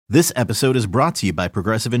This episode is brought to you by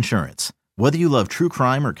Progressive Insurance. Whether you love true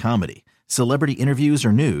crime or comedy, celebrity interviews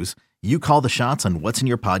or news, you call the shots on what's in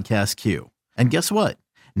your podcast queue. And guess what?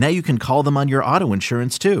 Now you can call them on your auto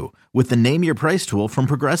insurance too with the Name Your Price tool from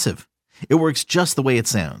Progressive. It works just the way it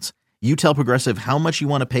sounds. You tell Progressive how much you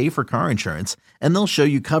want to pay for car insurance, and they'll show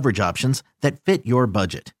you coverage options that fit your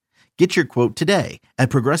budget. Get your quote today at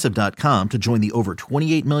Progressive.com to join the over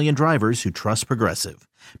 28 million drivers who trust Progressive.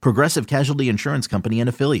 Progressive Casualty Insurance Company and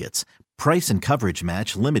Affiliates. Price and coverage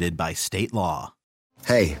match limited by state law.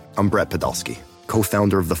 Hey, I'm Brett Podolsky,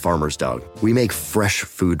 co-founder of The Farmer's Dog. We make fresh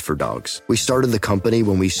food for dogs. We started the company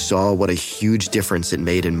when we saw what a huge difference it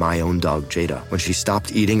made in my own dog, Jada, when she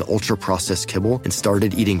stopped eating ultra-processed kibble and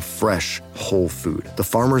started eating fresh, whole food. The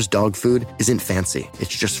Farmer's Dog food isn't fancy.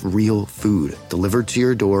 It's just real food delivered to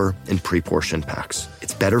your door in pre-portioned packs.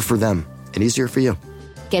 It's better for them and easier for you.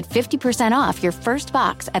 Get 50% off your first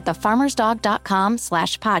box at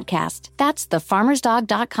thefarmersdog.com/podcast. That's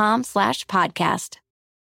thefarmersdog.com/podcast.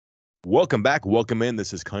 Welcome back. Welcome in.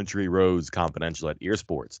 This is Country Roads Confidential at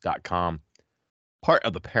earsports.com, part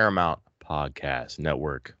of the Paramount Podcast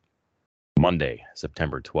Network. Monday,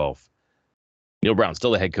 September 12th. Neal Brown,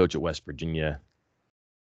 still the head coach at West Virginia.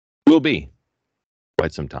 Will be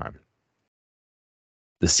quite some time.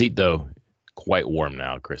 The seat, though, quite warm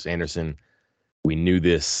now. Chris Anderson, we knew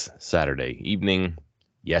this Saturday evening.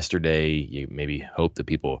 Yesterday, you maybe hope that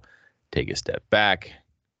people take a step back,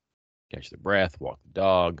 catch their breath, walk the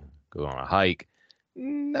dog, go on a hike.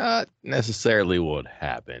 Not necessarily what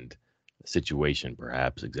happened. The situation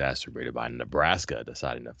perhaps exacerbated by Nebraska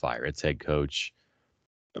deciding to fire its head coach.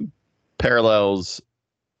 Parallels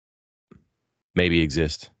maybe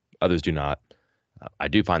exist. Others do not. I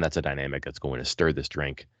do find that's a dynamic that's going to stir this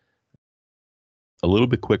drink a little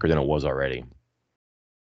bit quicker than it was already.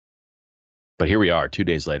 But here we are 2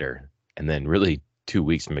 days later, and then really 2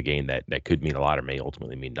 weeks from a game that could mean a lot or may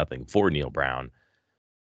ultimately mean nothing for Neal Brown.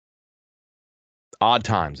 Odd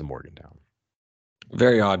times in Morgantown.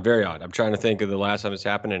 Very odd, very odd. I'm trying to think of the last time it's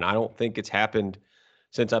happened, and I don't think it's happened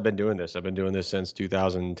since I've been doing this. I've been doing this since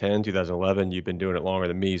 2010, 2011. You've been doing it longer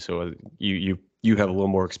than me, so you have a little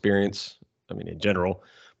more experience, I mean, in general,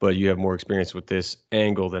 but you have more experience with this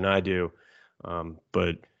angle than I do.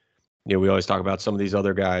 But you know, we always talk about some of these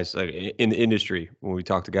other guys like in the industry when we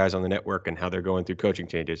talk to guys on the network and how they're going through coaching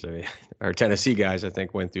changes. I mean, our Tennessee guys, I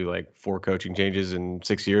think, went through like 4 coaching changes in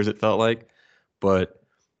 6 years, it felt like. But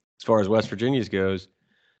as far as West Virginia's goes,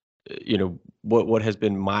 you know, what has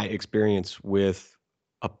been my experience with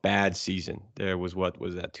a bad season? There was, what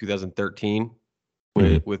was that, 2013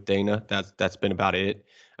 with Dana? That's been about it.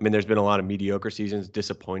 I mean, there's been a lot of mediocre seasons,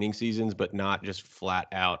 disappointing seasons, but not just flat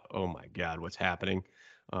out, oh my God, what's happening?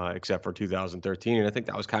 Except for 2013. And I think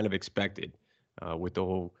that was kind of expected with the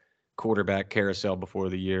whole quarterback carousel before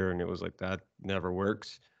the year. And it was like, that never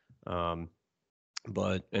works. And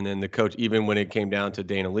then the coach, even when it came down to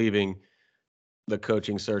Dana leaving, the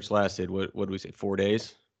coaching search lasted, what did we say, 4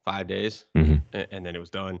 days, 5 days? Mm-hmm. And then it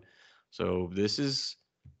was done. So this is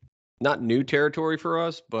not new territory for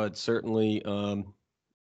us, but certainly,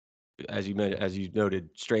 as you noted,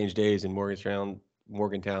 strange days in Morgantown,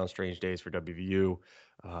 strange days for WVU.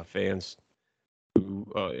 Fans who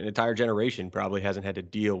an entire generation probably hasn't had to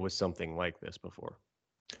deal with something like this before.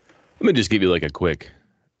 Let me just give you like a quick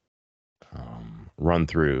run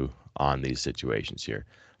through on these situations here.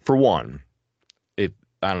 For one, I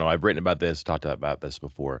don't know, I've written about this, talked about this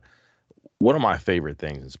before. One of my favorite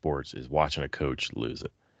things in sports is watching a coach lose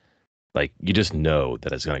it. Like, you just know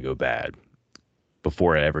that it's going to go bad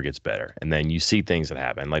before it ever gets better. And then you see things that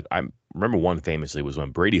happen. Like, I remember one famously was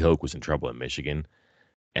when Brady Hoke was in trouble at Michigan.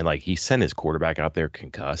 And, like, he sent his quarterback out there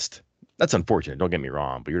concussed. That's unfortunate. Don't get me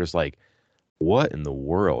wrong. But you're just like, what in the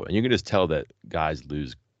world? And you can just tell that guys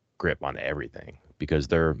lose grip on everything because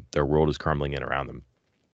their world is crumbling in around them.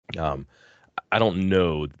 I don't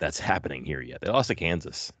know that's happening here yet. They lost to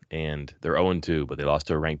Kansas, and they're 0-2, but they lost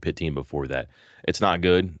to a ranked Pitt team before that. It's not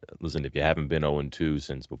good. Listen, if you haven't been 0-2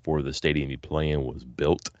 since before the stadium you play in was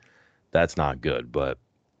built, that's not good. But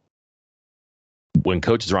when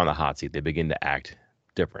coaches are on the hot seat, they begin to act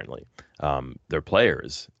differently. Their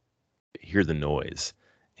players hear the noise,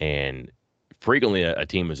 and frequently a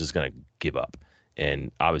team is just going to give up.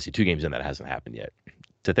 And obviously 2 games in, that hasn't happened yet.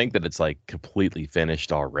 To think that it's like completely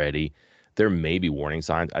finished already, there may be warning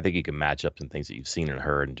signs. I think you can match up some things that you've seen and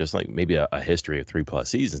heard, and just like maybe a history of 3+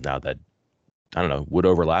 seasons now that, I don't know, would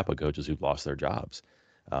overlap with coaches who've lost their jobs.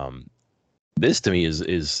 This to me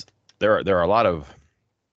is there are a lot of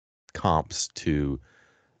comps to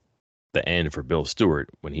the end for Bill Stewart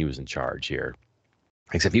when he was in charge here,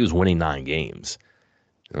 except he was winning 9 games.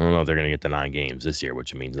 I don't know if they're going to get to 9 games this year,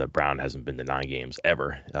 which means that Brown hasn't been to 9 games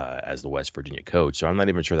ever as the West Virginia coach. So I'm not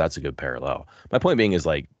even sure that's a good parallel. My point being is,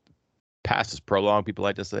 like, past is prologue, people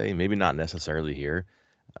like to say, maybe not necessarily here.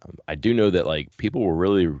 I do know that, like, people were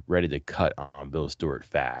really ready to cut on Bill Stewart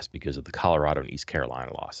fast because of the Colorado and East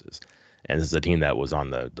Carolina losses. And this is a team that was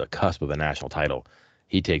on the cusp of a national title.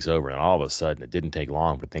 He takes over, and all of a sudden, it didn't take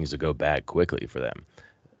long for things to go bad quickly for them.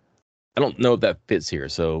 I don't know if that fits here.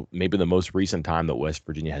 So maybe the most recent time that West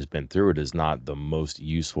Virginia has been through it is not the most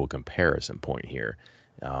useful comparison point here.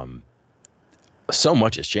 So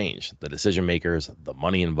much has changed. The decision makers, the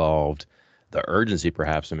money involved, the urgency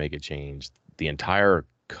perhaps to make a change, the entire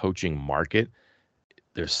coaching market.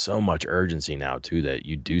 There's so much urgency now, too, that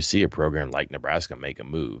you do see a program like Nebraska make a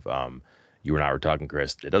move. You and I were talking,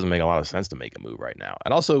 Chris. It doesn't make a lot of sense to make a move right now.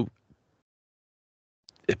 And also,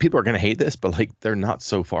 people are going to hate this, but, like, they're not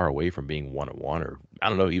so far away from being 1-1 or, I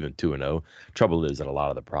don't know, even 2-0. Trouble is that a lot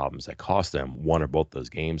of the problems that cost them one or both those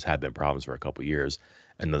games have been problems for a couple of years,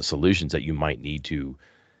 and the solutions that you might need to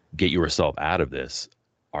get yourself out of this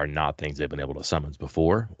are not things they've been able to summon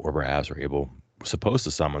before, or perhaps were supposed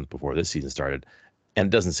to summon before this season started, and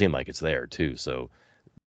it doesn't seem like it's there too. So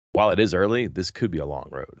while it is early, this could be a long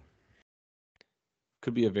road.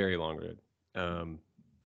 Could be a very long road.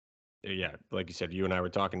 Yeah, like you said, you and I were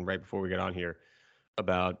talking right before we got on here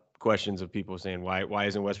about questions of people saying, why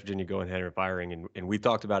isn't West Virginia going ahead and firing? And we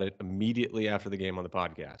talked about it immediately after the game on the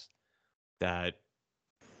podcast, that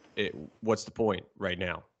what's the point right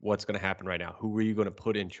now? What's going to happen right now? Who are you going to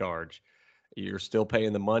put in charge? You're still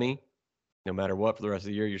paying the money no matter what for the rest of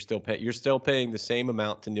the year. You're still paying the same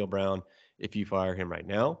amount to Neal Brown if you fire him right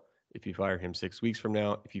now, if you fire him 6 weeks from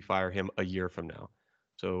now, if you fire him a year from now.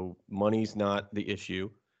 So money's not the issue.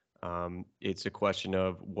 It's a question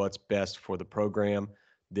of what's best for the program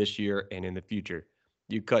this year and in the future.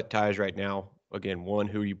 You cut ties right now. Again, one,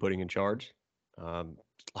 who are you putting in charge? A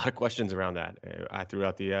lot of questions around that. I threw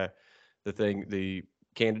out the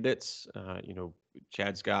candidates.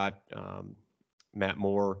 Chad Scott, Matt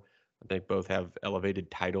Moore. I think both have elevated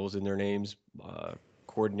titles in their names.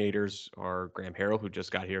 Coordinators are Graham Harrell, who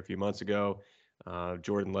just got here a few months ago,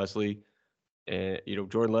 Jordan Leslie.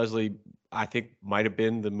 Jordan Leslie, I think, might have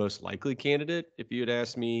been the most likely candidate if you had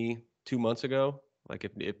asked me 2 months ago. Like,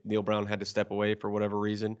 if Neal Brown had to step away for whatever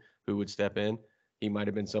reason, who would step in? He might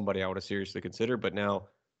have been somebody I would have seriously considered. But now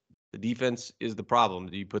the defense is the problem.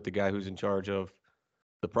 Do you put the guy who's in charge of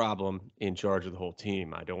the problem in charge of the whole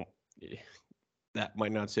team? That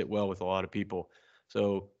might not sit well with a lot of people.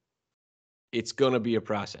 So it's going to be a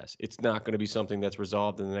process. It's not going to be something that's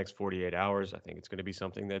resolved in the next 48 hours. I think it's going to be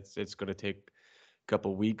something it's going to take a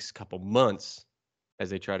couple weeks, couple months as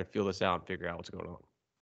they try to feel this out and figure out what's going on.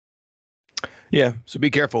 Yeah, so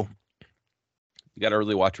be careful. You got to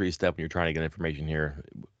really watch where you step when you're trying to get information here.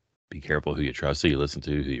 Be careful who you trust, who you listen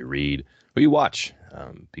to, who you read, who you watch,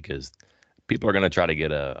 because people are going to try to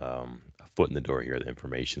get a foot in the door here, the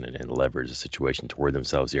information, and leverage the situation toward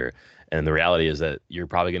themselves here. And the reality is that you're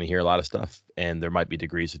probably going to hear a lot of stuff, and there might be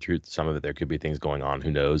degrees of truth. Some of it, there could be things going on,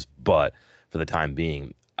 who knows? But for the time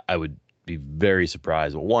being, I would be very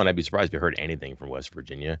surprised. Well, one, I'd be surprised if you heard anything from West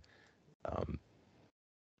Virginia. I'm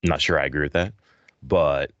not sure I agree with that,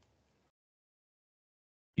 but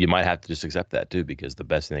you might have to just accept that too, because the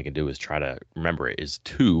best thing they can do is try to remember it is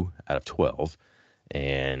 2 out of 12.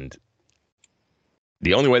 And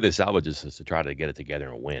the only way they salvage this is to try to get it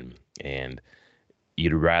together and win. And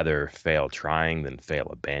you'd rather fail trying than fail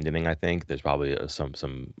abandoning, I think. There's probably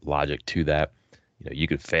some logic to that. You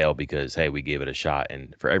could fail because, hey, we gave it a shot.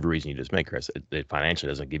 And for every reason you just make, Chris, it financially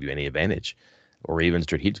doesn't give you any advantage. Or even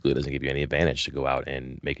strategically, it doesn't give you any advantage to go out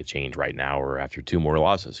and make a change right now or after 2 more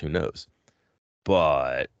losses. Who knows?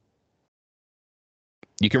 But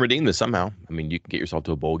you can redeem this somehow. I mean, you can get yourself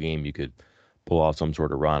to a bowl game. You could pull off some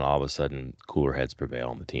sort of run. All of a sudden, cooler heads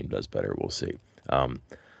prevail and the team does better. We'll see.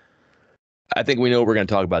 I think we know what we're going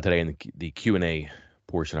to talk about today in the Q&A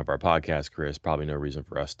portion of our podcast, Chris. Probably no reason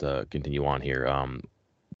for us to continue on here.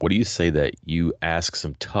 What do you say that you ask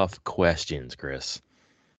some tough questions, Chris?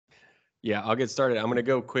 Yeah, I'll get started. I'm going to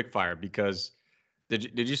go quick fire because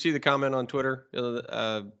did you see the comment on Twitter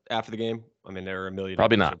after the game? I mean, there are a million.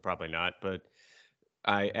 Probably not. So probably not. But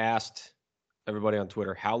I asked everybody on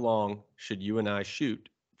Twitter, how long should you and I shoot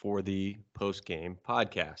for the post-game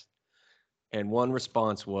podcast? And one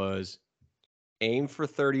response was, aim for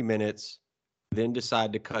 30 minutes, then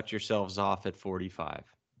decide to cut yourselves off at 45.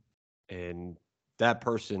 And that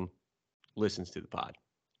person listens to the pod.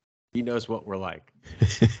 He knows what we're like.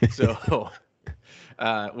 So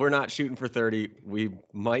we're not shooting for 30. We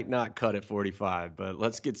might not cut at 45, but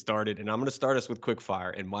let's get started. And I'm going to start us with quick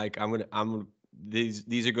fire. And Mike, I'm going to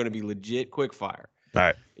these are going to be legit quick fire. All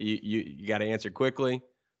right. You got to answer quickly,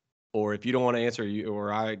 or if you don't want to answer,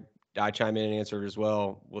 I chime in and answer it as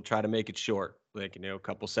well. We'll try to make it short, like a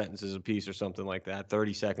couple sentences a piece or something like that,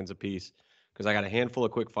 30 seconds a piece, because I got a handful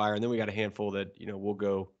of quick fire, and then we got a handful that we'll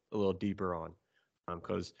go a little deeper on,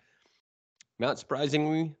 because not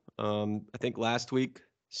surprisingly, I think last week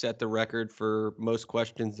set the record for most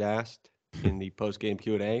questions asked in the post-game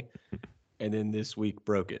Q&A, and then this week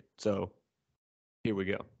broke it. So here we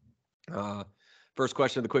go. First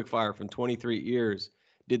question of the quickfire from 23 ears.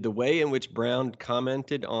 Did the way in which Brown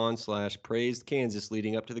commented on / praised Kansas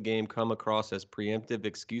leading up to the game come across as preemptive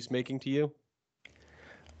excuse-making to you?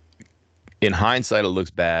 In hindsight, it looks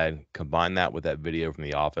bad. Combine that with that video from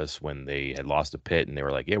The Office when they had lost a Pitt and they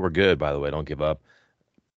were like, yeah, we're good, by the way, don't give up.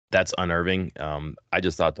 That's unnerving. I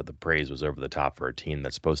just thought that the praise was over the top for a team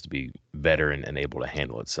that's supposed to be better and able to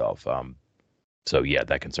handle itself. So, yeah,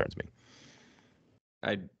 that concerns me.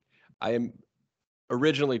 I am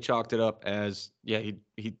originally chalked it up as, yeah,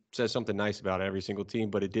 he says something nice about every single team,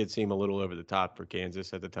 but it did seem a little over the top for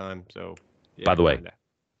Kansas at the time. So, yeah, by the way,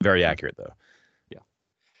 very accurate, though. Yeah.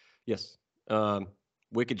 Yes.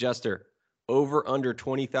 Wicked Jester, over under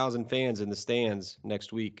 20,000 fans in the stands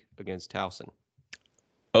next week against Towson.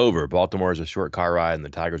 Over. Baltimore is a short car ride, and the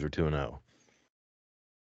Tigers are 2-0.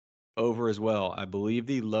 Over as well. I believe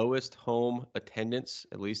the lowest home attendance,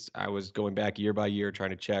 at least I was going back year by year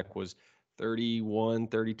trying to check, was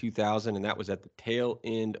 32,000, and that was at the tail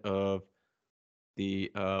end of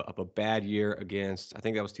a bad year against, I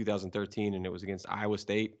think that was 2013, and it was against Iowa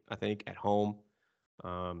State, I think, at home.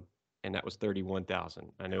 And that was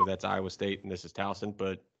 31,000. I know that's Iowa State and this is Towson,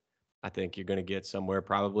 but I think you're going to get somewhere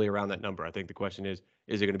probably around that number. I think the question is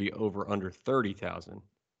it going to be over under 30,000?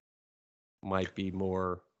 Might be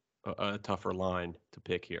more a tougher line to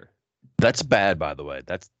pick here. That's bad, by the way.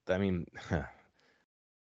 That's bad.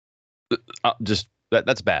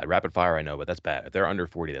 Rapid fire, I know, but that's bad. If they're under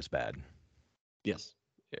 40, that's bad. Yes,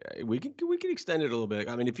 we can extend it a little bit.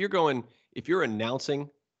 I mean, if you're announcing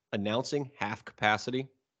half capacity,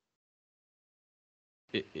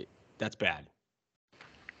 that's bad.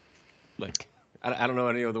 Like, I don't know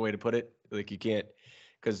any other way to put it. Like, you can't,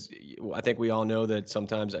 because I think we all know that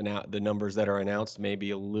sometimes the numbers that are announced may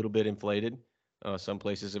be a little bit inflated. Some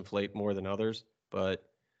places inflate more than others, but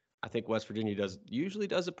I think West Virginia usually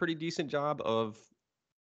does a pretty decent job of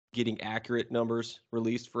getting accurate numbers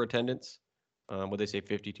released for attendance. What they say,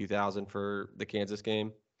 52,000 for the Kansas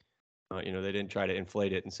game. They didn't try to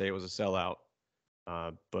inflate it and say it was a sellout.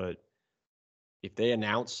 But if they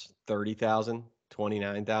announce 30,000,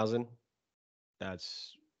 29,000,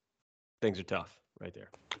 things are tough right there.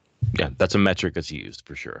 Yeah, that's a metric that's used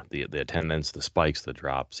for sure. The attendance, the spikes, the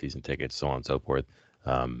drops, season tickets, so on and so forth.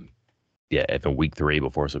 Yeah, if in week 3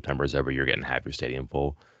 before September is over, you're getting half your stadium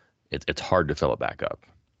full, it's hard to fill it back up.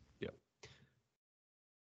 Yeah.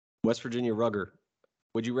 West Virginia Rugger,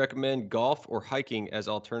 would you recommend golf or hiking as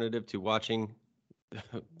alternative to watching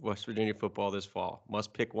West Virginia football this fall?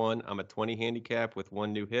 Must pick one. I'm a 20 handicap with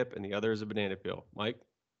one new hip, and the other is a banana peel. Mike?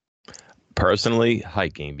 Personally,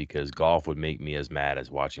 hiking, because golf would make me as mad as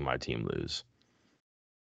watching my team lose.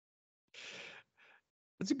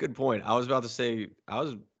 That's a good point. I was about to say,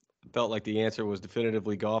 felt like the answer was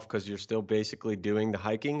definitively golf because you're still basically doing the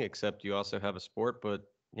hiking, except you also have a sport. But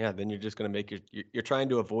yeah, then you're just going to you're trying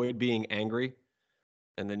to avoid being angry,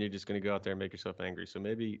 and then you're just going to go out there and make yourself angry. So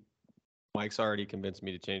maybe Mike's already convinced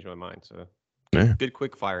me to change my mind. So yeah. Good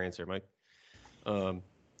quick fire answer, Mike.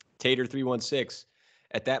 Tater316.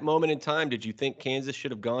 At that moment in time, did you think Kansas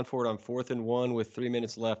should have gone for it on 4th and 1 with 3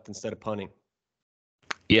 minutes left instead of punting?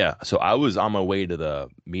 Yeah, so I was on my way to the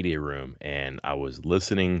media room and I was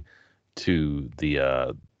listening to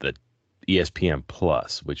the ESPN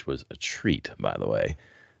Plus, which was a treat, by the way.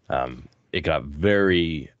 It got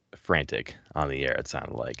very frantic on the air, it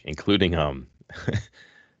sounded like, including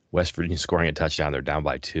West Virginia scoring a touchdown. They're down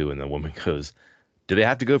by 2, and the woman goes, "Do they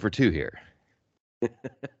have to go for 2 here?"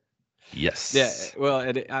 Yes. Yeah. Well,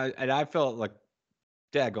 and I felt like,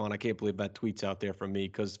 daggone, I can't believe that tweet's out there from me,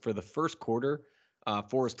 because for the first quarter,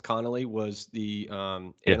 Forrest Connolly was the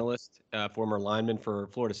analyst, former lineman for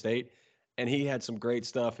Florida State, and he had some great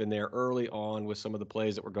stuff in there early on with some of the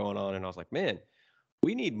plays that were going on, and I was like, man,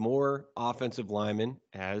 we need more offensive linemen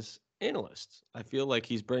as analysts. I feel like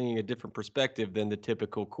he's bringing a different perspective than the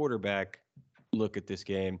typical quarterback look at this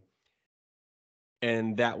game,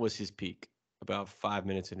 and that was his peak about 5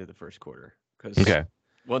 minutes into the first quarter. Because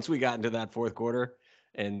once we got into that fourth quarter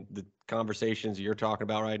and the conversations you're talking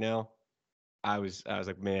about right now, I was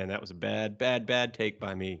like, man, that was a bad take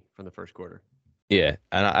by me from the first quarter. Yeah,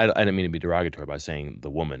 and I didn't mean to be derogatory by saying the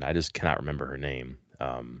woman. I just cannot remember her name.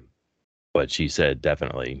 But she said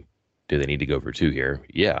definitely, do they need to go for two here?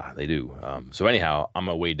 Yeah, they do. So anyhow, I'm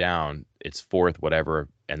gonna way down. It's fourth, whatever,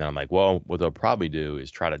 and then I'm like, well, what they'll probably do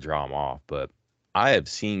is try to draw them off. But I have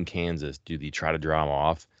seen Kansas do the try to draw them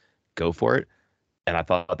off, go for it, and I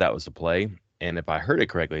thought that was the play. And if I heard it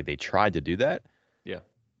correctly, they tried to do that. Yeah.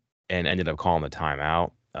 And ended up calling the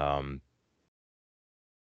timeout.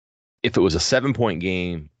 If it was a 7-point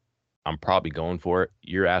game, I'm probably going for it.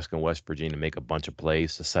 You're asking West Virginia to make a bunch of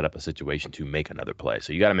plays to set up a situation to make another play.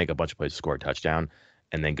 So you got to make a bunch of plays to score a touchdown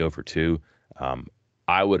and then go for two.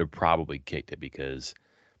 I would have probably kicked it because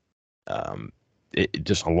it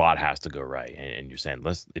just a lot has to go right. And you're saying,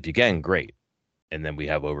 if you can, great. And then we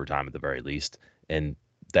have overtime at the very least. And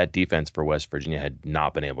that defense for West Virginia had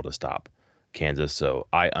not been able to stop Kansas. So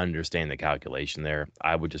I understand the calculation there.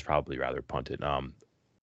 I would just probably rather punt it.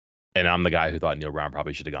 And I'm the guy who thought Neal Brown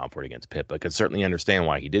probably should have gone for it against Pitt, but could certainly understand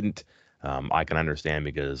why he didn't. I can understand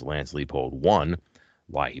because Lance Leipold won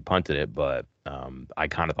why he punted it, but I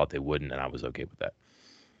kind of thought they wouldn't, and I was okay with that.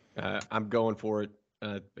 I'm going for it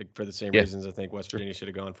for the same Yeah. reasons. I think West Virginia should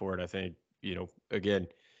have gone for it. I think, again,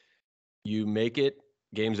 you make it,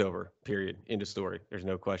 game's over, period. End of story. There's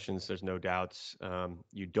no questions. There's no doubts.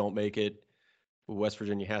 You don't make it, West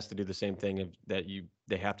Virginia has to do the same thing that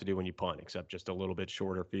they have to do when you punt, except just a little bit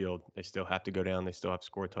shorter field. They still have to go down. They still have to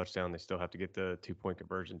score a touchdown. They still have to get the 2-point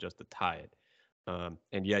conversion just to tie it.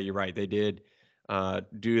 And yeah, you're right. They did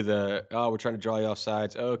do we're trying to draw you off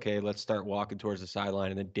sides. Okay, let's start walking towards the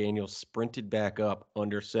sideline. And then Daniel sprinted back up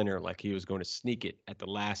under center like he was going to sneak it at the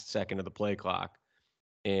last second of the play clock.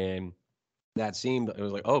 And it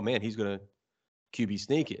was like, oh man, he's going to QB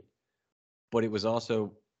sneak it. But it was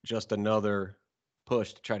also just another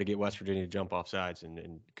push to try to get West Virginia to jump off sides.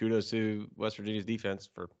 And kudos to West Virginia's defense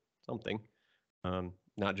for something,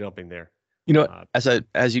 not jumping there.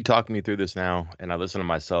 As you talk me through this now, and I listen to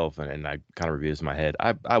myself, and I kind of review this in my head,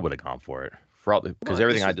 I would have gone for it because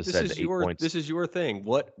everything I just said. The 8 points. This is your thing.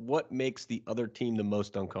 What makes the other team the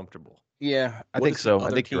most uncomfortable? Yeah, I think so.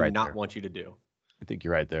 I think you're right. Not want you to do. I think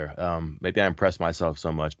you're right there. Maybe I impressed myself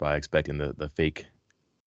so much by expecting the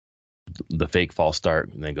fake false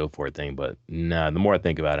start and then go for it thing. But no, the more I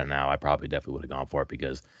think about it now, I probably definitely would have gone for it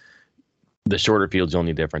because the shorter field's the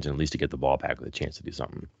only difference, and at least to get the ball back with a chance to do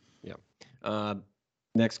something. Yeah.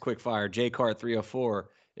 Next quick fire. J-Cart 304.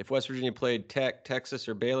 If West Virginia played Tech, Texas,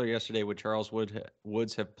 or Baylor yesterday, would Charles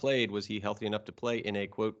Woods have played? Was he healthy enough to play in a,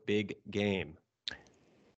 quote, big game?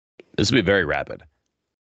 This will be very rapid.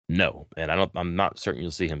 No, and I'm not certain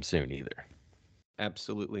you'll see him soon either.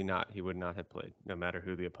 Absolutely not. He would not have played, no matter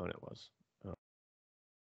who the opponent was.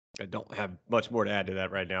 I don't have much more to add to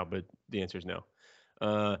that right now, but the answer is no.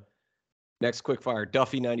 Next quick fire.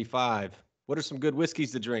 Duffy 95. What are some good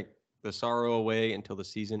whiskeys to drink? The sorrow away until the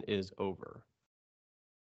season is over.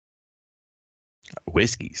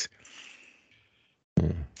 Whiskeys.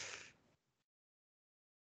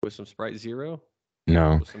 With some Sprite Zero?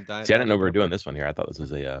 No. With some Diet See, I didn't know we were Pepper? doing this one here. I thought this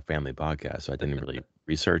was a family podcast, so I didn't really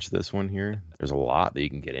research this one here. There's a lot that you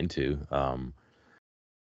can get into.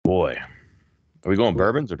 Boy, are we going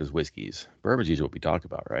bourbons or just whiskeys? Bourbons usually what we talked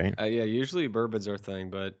about, right? Yeah, usually bourbon's our thing,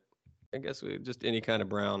 but I guess just any kind of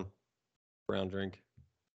brown drink.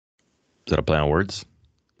 Is that a play on words?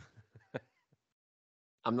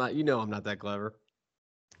 I'm not that clever.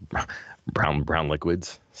 Brown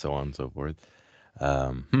liquids, so on and so forth.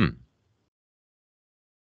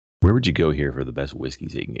 Where would you go here for the best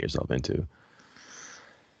whiskeys you can get yourself into?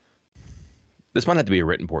 This might have to be a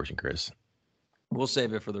written portion, Chris. We'll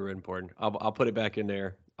save it for the written portion. I'll put it back in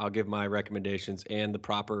there. I'll give my recommendations and the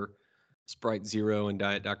proper Sprite Zero and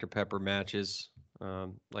Diet Dr. Pepper matches.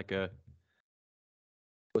 Like a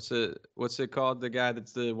what's it called? The guy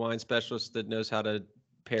that's the wine specialist that knows how to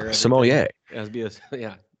pair everything. Sommelier.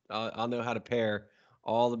 Yeah. I'll know how to pair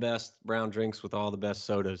all the best brown drinks with all the best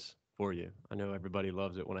sodas for you. I know everybody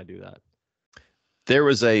loves it when I do that. There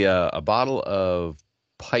was a bottle of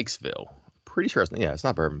Pikesville. Pretty sure it's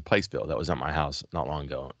not bourbon. Pikesville that was at my house not long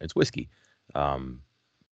ago. It's whiskey.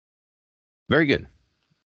 Very good.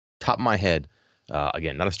 Top of my head.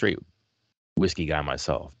 Again, not a straight whiskey guy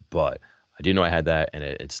myself, but I do know I had that, and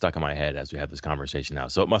it stuck in my head as we have this conversation now.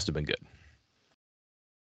 So it must have been good.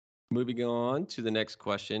 Moving on to the next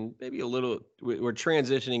question, maybe we're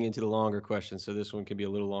transitioning into the longer questions, so this one can be a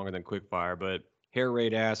little longer than quickfire. But Hair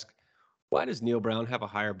Raid asks, why does Neal Brown have a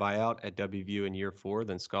higher buyout at WVU in year 4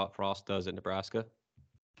 than Scott Frost does at Nebraska?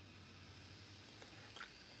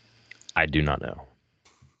 I do not know.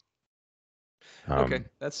 Okay,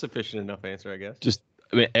 that's sufficient enough answer, I guess. Just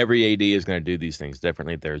I mean, every AD is going to do these things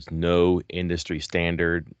differently. There's no industry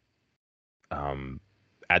standard.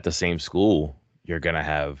 At the same school, you're going to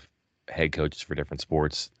have head coaches for different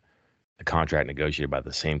sports. The contract negotiated by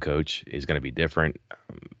the same coach is going to be different.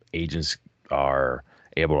 Agents are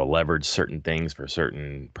able to leverage certain things for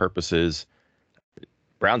certain purposes.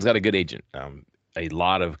 Brown's got a good agent. A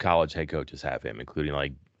lot of college head coaches have him, including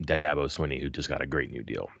like Dabo Swinney, who just got a great new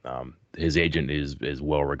deal. His agent is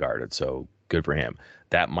well regarded, so good for him.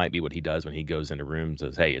 That might be what he does when he goes into rooms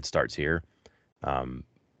and says, hey, it starts here.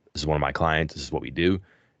 This is one of my clients. This is what we do.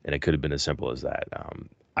 And it could have been as simple as that.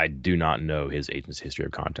 I do not know his agent's history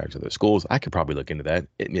of contacts with other schools. I could probably look into that.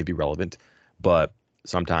 It may be relevant, but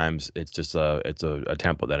sometimes it's just a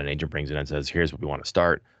template that an agent brings in and says, here's what we want to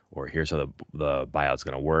start, or here's how the buyout's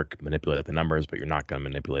going to work. Manipulate the numbers, but you're not going to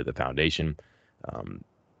manipulate the foundation.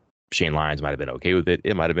 Shane Lyons might have been okay with it.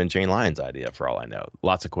 It might have been Shane Lyons' idea for all I know.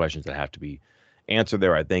 Lots of questions that have to be answered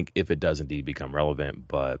there, I think, if it does indeed become relevant.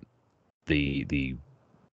 But the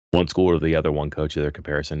one school or the other, one coach, the other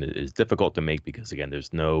comparison is difficult to make because, again,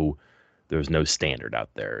 there's no standard out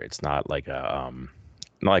there. It's not like a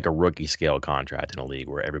rookie scale contract in a league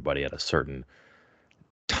where everybody at a certain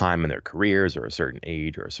time in their careers or a certain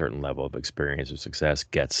age or a certain level of experience or success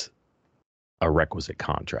gets a requisite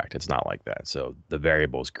contract. It's not like that. So the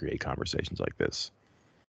variables create conversations like this.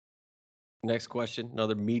 Next question,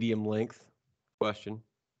 another medium length question.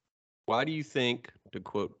 Why do you think, to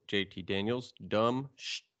quote JT Daniels, dumb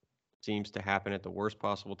seems to happen at the worst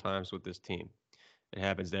possible times with this team? It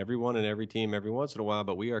happens to everyone and every team every once in a while,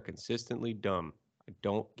 but we are consistently dumb. I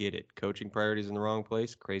don't get it. Coaching priorities in the wrong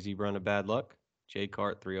place. Crazy run of bad luck. J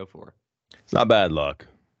Cart 304. It's not bad luck.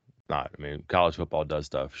 Not. I mean, college football does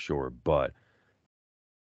stuff, sure, but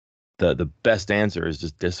the best answer is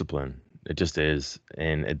just discipline. It just is.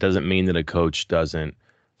 And it doesn't mean that a coach doesn't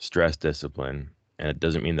stress discipline, and it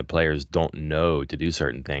doesn't mean the players don't know to do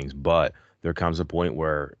certain things, but there comes a point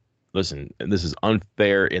where, listen, this is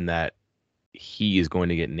unfair in that he is going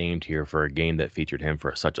to get named here for a game that featured him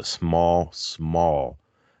for such a small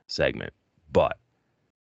segment. But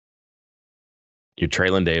you're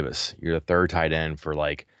Traylon Davis. You're the third tight end for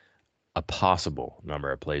like a possible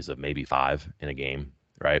number of plays of maybe 5 in a game,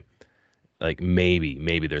 right? Like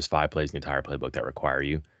maybe there's 5 plays in the entire playbook that require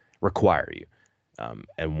you.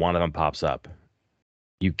 And one of them pops up.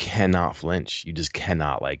 You cannot flinch. You just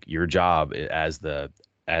cannot. Like, your job as the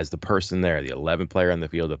person there, the 11th player on the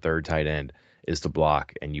field, the third tight end, is to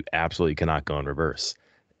block, and you absolutely cannot go in reverse.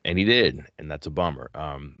 And he did, and that's a bummer.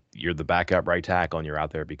 You're the backup right tackle, and you're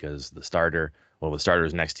out there because the starter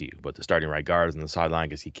is next to you, but the starting right guard is on the sideline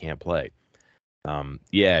because he can't play.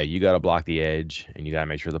 You got to block the edge, and you got to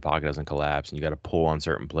make sure the pocket doesn't collapse, and you got to pull on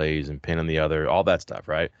certain plays and pin on the other, all that stuff,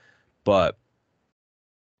 right? But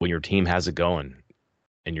when your team has it going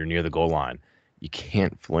and you're near the goal line, you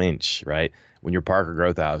can't flinch, right? When you're Parker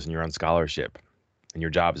Grothaus and you're on scholarship and your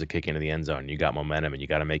job is to kick into the end zone, and you got momentum, and you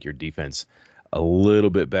got to make your defense a little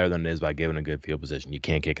bit better than it is by giving a good field position. You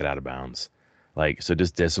can't kick it out of bounds. Like, so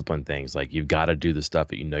just discipline things. Like, you've got to do the stuff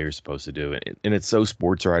that you know you're supposed to do. And it's so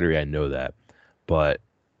sports writery, I know that. But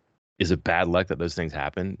is it bad luck that those things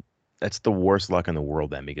happen? That's the worst luck in the world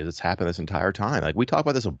then, because it's happened this entire time. Like, we talk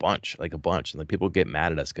about this a bunch. And like, people get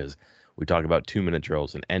mad at us because we talk about 2-minute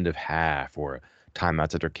drills and end of half or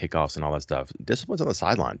timeouts after kickoffs and all that stuff. Discipline's on the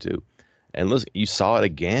sideline too. And listen, you saw it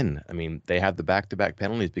again. I mean, they have the back-to-back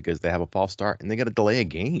penalties because they have a false start and they got to delay a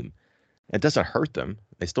game. It doesn't hurt them.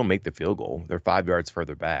 They still make the field goal. They're 5 yards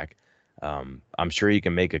further back. I'm sure you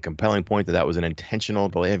can make a compelling point that was an intentional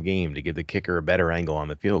delay of game to give the kicker a better angle on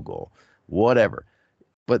the field goal. Whatever.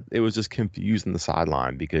 But it was just confused in the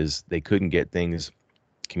sideline because they couldn't get things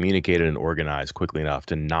communicated and organized quickly enough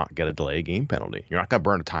to not get a delay game penalty. You're not going to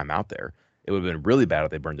burn a timeout there. It would have been really bad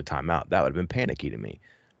if they burned a timeout. That would have been panicky to me.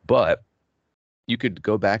 But you could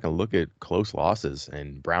go back and look at close losses,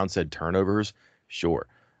 and Brown said turnovers. Sure.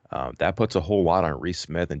 That puts a whole lot on Reese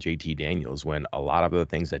Smith and JT Daniels when a lot of the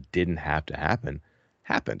things that didn't have to happen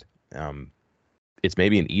happened. It's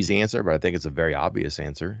maybe an easy answer, but I think it's a very obvious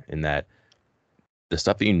answer in that the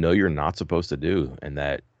stuff that you know you're not supposed to do and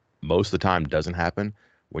that most of the time doesn't happen.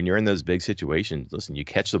 When you're in those big situations, listen, you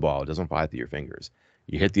catch the ball, it doesn't fly through your fingers.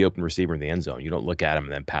 You hit the open receiver in the end zone. You don't look at him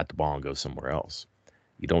and then pat the ball and go somewhere else.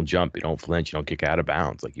 You don't jump, you don't flinch, you don't kick out of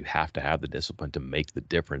bounds. Like, you have to have the discipline to make the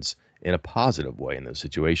difference in a positive way in those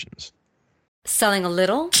situations. Selling a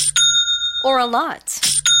little or a lot?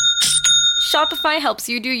 Shopify helps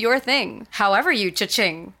you do your thing, however you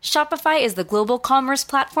cha-ching. Shopify is the global commerce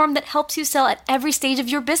platform that helps you sell at every stage of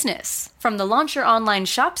your business. From the launch your online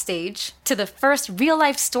shop stage, to the first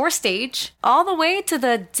real-life store stage, all the way to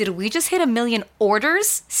the did we just hit 1 million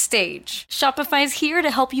orders stage. Shopify's here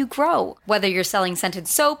to help you grow. Whether you're selling scented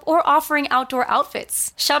soap or offering outdoor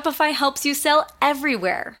outfits, Shopify helps you sell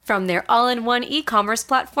everywhere. From their all-in-one e-commerce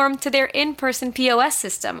platform to their in-person POS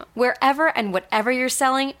system, wherever and whatever you're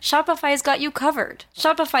selling, Shopify's got you covered.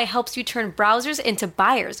 Shopify helps you turn browsers into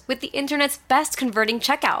buyers with the internet's best converting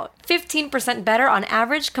checkout. 15% better on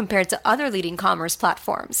average compared to other leading commerce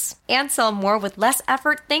platforms. And sell more with less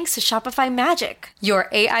effort thanks to Shopify Magic, your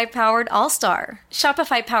AI-powered all-star.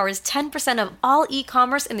 Shopify powers 10% of all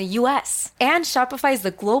e-commerce in the US. And Shopify is the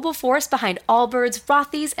global force behind Allbirds,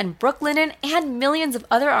 Rothy's, and Brooklinen, and millions of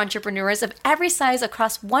other entrepreneurs of every size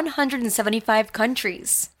across 175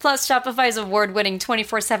 countries. Plus, Shopify's award-winning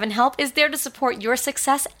 24/7 help is there to support your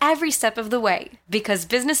success every step of the way. Because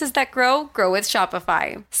businesses that grow, grow with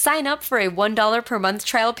Shopify. Sign up for a $1 per month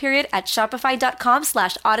trial period at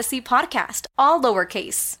shopify.com/Odyssey Podcast, all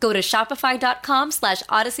lowercase. Go to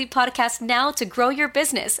shopify.com/Odyssey Podcast now to grow your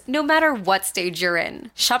business, no matter what stage you're in.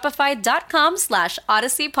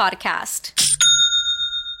 Shopify.com/Odyssey Podcast.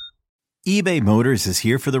 eBay Motors is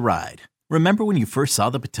here for the ride. Remember when you first saw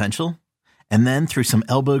the potential? And then through some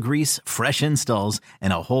elbow grease, fresh installs,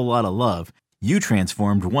 and a whole lot of love, you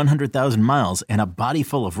transformed 100,000 miles and a body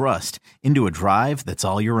full of rust into a drive that's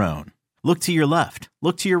all your own. Look to your left.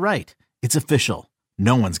 Look to your right. It's official.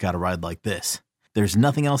 No one's got a ride like this. There's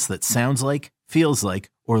nothing else that sounds like, feels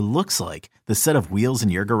like, or looks like the set of wheels in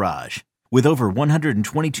your garage. With over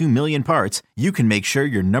 122 million parts, you can make sure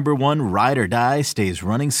your number one ride or die stays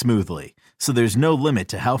running smoothly. So there's no limit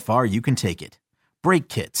to how far you can take it. Brake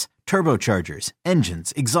kits, turbochargers,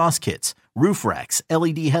 engines, exhaust kits, roof racks,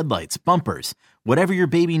 LED headlights, bumpers, whatever your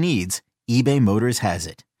baby needs, eBay Motors has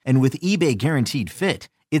it. And with eBay Guaranteed Fit,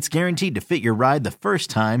 it's guaranteed to fit your ride the first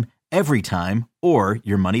time, every time, or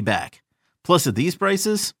your money back. Plus at these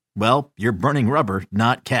prices, well, you're burning rubber,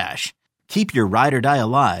 not cash. Keep your ride or die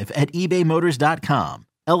alive at ebaymotors.com.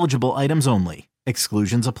 Eligible items only.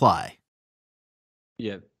 Exclusions apply.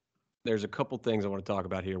 Yeah, there's a couple things I want to talk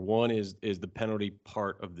about here. One is the penalty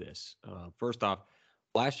part of this. First off,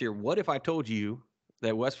 last year, what if I told you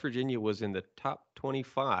that West Virginia was in the top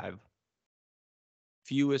 25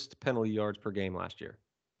 fewest penalty yards per game last year?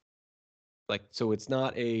 Like, so it's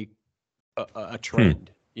not a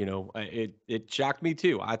trend. You know, it shocked me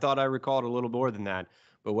too. I thought I recalled a little more than that.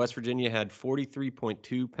 But West Virginia had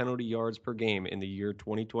 43.2 penalty yards per game in the year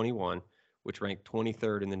 2021, which ranked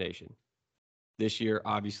 23rd in the nation. This year,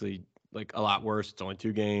 obviously, like a lot worse. It's only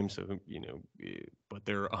 2 games, so but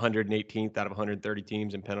they're 118th out of 130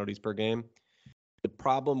 teams in penalties per game. The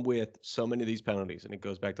problem with so many of these penalties, and it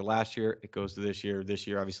goes back to last year, it goes to this year. This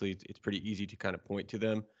year, obviously, it's pretty easy to kind of point to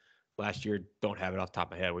them. Last year, don't have it off the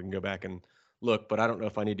top of my head. We can go back and look, but I don't know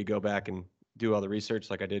if I need to go back and do all the research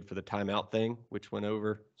like I did for the timeout thing, which went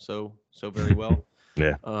over so very well.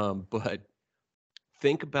 Yeah. But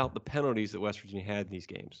think about the penalties that West Virginia had in these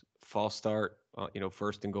games. False start,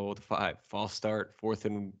 first and goal at the 5. False start, 4th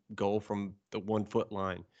and goal from the 1 foot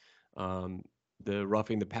line. The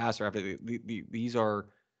roughing the passer. These are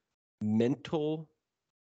mental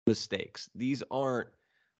mistakes. These aren't,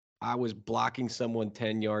 I was blocking someone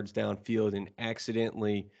 10 yards downfield and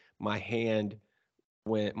accidentally my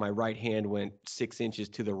right hand went 6 inches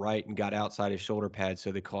to the right and got outside his shoulder pad,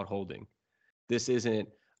 so they called holding. This isn't,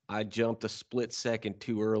 I jumped a split second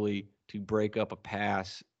too early to break up a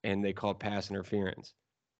pass and they called pass interference.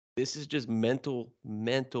 This is just mental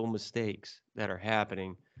mistakes that are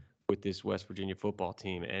happening with this West Virginia football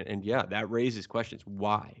team. And yeah, that raises questions.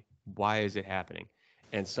 Why? Why is it happening?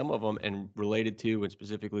 And some of them, and related to and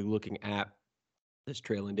specifically looking at this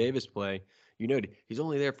Traylon Davis play, he's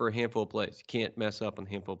only there for a handful of plays. You can't mess up on a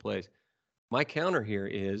handful of plays. My counter here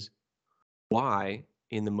is why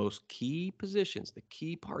in the most key positions, the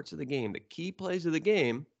key parts of the game, the key plays of the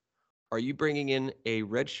game, are you bringing in a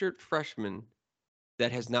redshirt freshman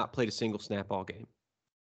that has not played a single snap all game?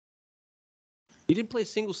 He didn't play a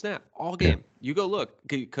single snap all game. You go look,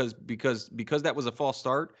 because that was a false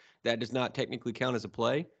start. That does not technically count as a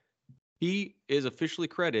play. He is officially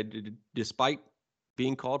credited, despite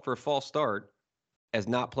being called for a false start, as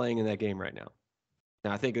not playing in that game right now.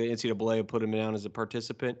 Now, I think the NCAA will put him down as a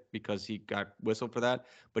participant because he got whistled for that,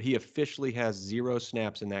 but he officially has 0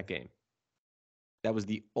 snaps in that game. That was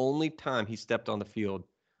the only time he stepped on the field,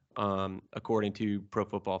 according to Pro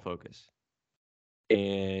Football Focus.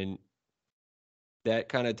 And that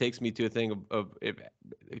kind of takes me to a thing of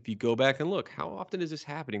if you go back and look, how often is this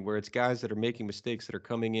happening where it's guys that are making mistakes that are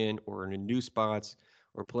coming in or in new spots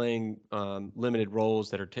or playing limited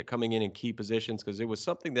roles that are coming in key positions? Because it was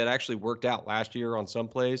something that actually worked out last year on some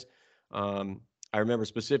plays. I remember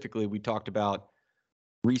specifically we talked about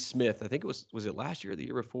Reese Smith. I think was it last year or the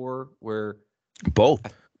year before where Both.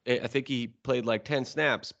 I think he played like 10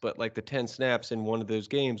 snaps, but like the 10 snaps in one of those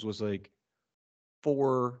games was like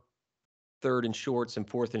 4 third and shorts and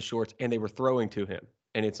fourth and shorts, and they were throwing to him.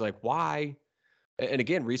 And it's like, why? And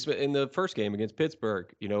again, Reese Smith in the first game against Pittsburgh,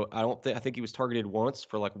 I think he was targeted once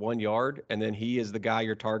for like 1 yard, and then he is the guy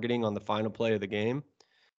you're targeting on the final play of the game.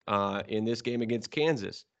 In this game against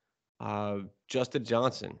Kansas, Justin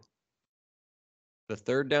Johnson, the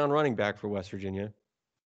third down running back for West Virginia,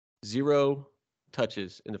 0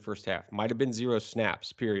 touches in the first half. Might have been 0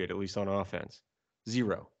 snaps, period, at least on offense.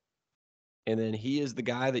 0. And then he is the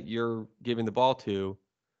guy that you're giving the ball to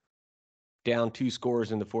down 2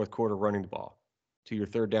 scores in the fourth quarter running the ball to your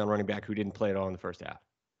third down running back who didn't play at all in the first half.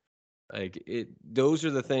 Those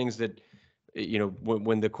are the things that,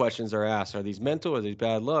 when the questions are asked, are these mental, are these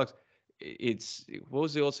bad lucks? It's, what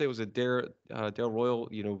was the old say? Was it Dale Royal,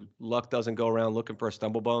 luck doesn't go around looking for a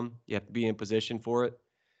stumble bum. You have to be in position for it.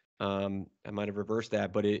 I might have reversed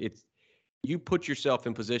that, but it's, you put yourself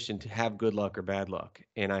in position to have good luck or bad luck.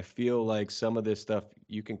 And I feel like some of this stuff,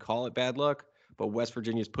 you can call it bad luck, but West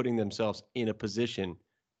Virginia is putting themselves in a position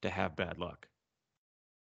to have bad luck.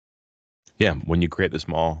 Yeah, when you create the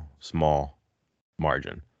small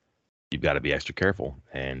margin, you've got to be extra careful.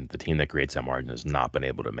 And the team that creates that margin has not been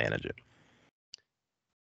able to manage it.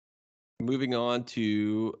 Moving on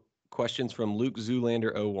to questions from Luke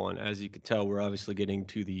Zoolander 01. As you can tell, we're obviously getting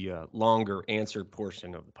to the longer answer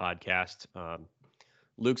portion of the podcast.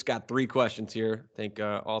 Luke's got 3 questions here. I think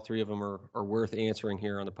all 3 of them are worth answering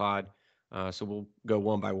here on the pod. So we'll go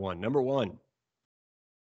one by one. Number 1,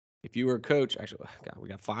 if you were a coach, actually, God, we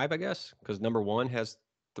got 5, I guess, because number 1 has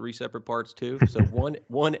 3 separate parts too. So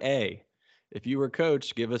 1A, if you were a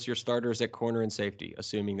coach, give us your starters at corner and safety,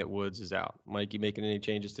 assuming that Woods is out. Mike, you making any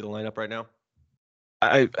changes to the lineup right now?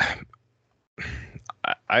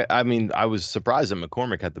 I mean, I was surprised that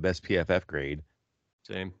McCormick had the best PFF grade.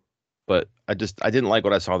 Same. But I didn't like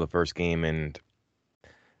what I saw the first game, and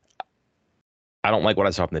I don't like what I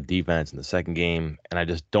saw from the defense in the second game, and I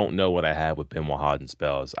just don't know what I have with Ben Wahad and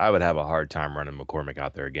spells. I would have a hard time running McCormick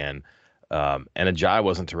out there again. And Ajay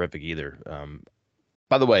wasn't terrific either.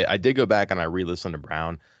 By the way, I did go back and I re-listened to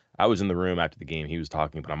Brown. I was in the room after the game. He was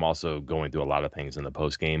talking, but I'm also going through a lot of things in the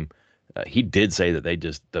post game. He did say that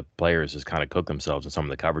the players just kind of cooked themselves in some of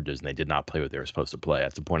the coverages and they did not play what they were supposed to play.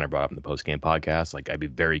 That's the point I brought up in the post game podcast. Like, I'd be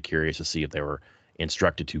very curious to see if they were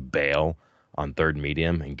instructed to bail on third and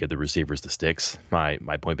medium and give the receivers the sticks. My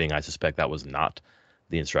point being, I suspect that was not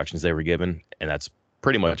the instructions they were given. And that's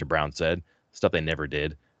pretty much what Brown said. Stuff they never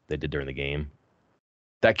did, they did during the game.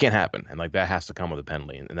 That can't happen. And like, that has to come with a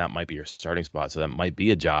penalty. And that might be your starting spot. So that might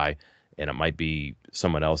be Ajay and it might be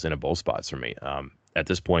someone else in both spots for me. At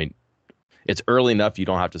this point, it's early enough. You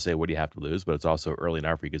don't have to say, what do you have to lose? But it's also early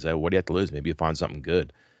enough where you can say, what do you have to lose? Maybe you find something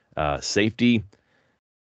good. Safety.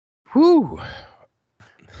 Whew.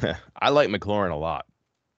 I like McLaurin a lot.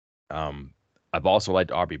 I've also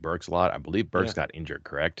liked Aubrey Burks a lot. I believe Burks got injured,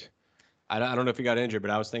 correct? I don't know if he got injured, but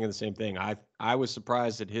I was thinking the same thing. I was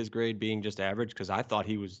surprised at his grade being just average because I thought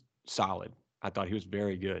he was solid. I thought he was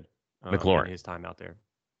very good. McLaurin. His time out there.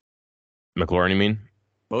 McLaurin, you mean?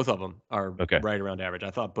 Both of them are right around average. I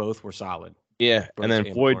thought both were solid. Yeah, Burks and then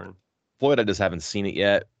McLaurin. Floyd, I just haven't seen it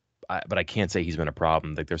yet. But I can't say he's been a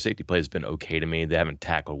problem. Like, their safety play has been okay to me. They haven't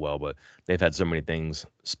tackled well, but they've had so many things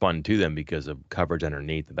spun to them because of coverage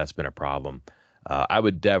underneath that's been a problem. I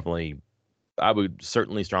would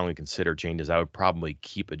certainly strongly consider changes. I would probably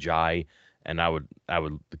keep Ajay, and I would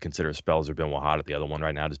consider Spells or Ben Wahad at the other one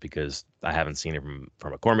right now, just because I haven't seen it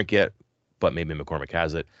from McCormick yet, but maybe McCormick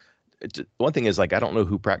has it. One thing is, like, I don't know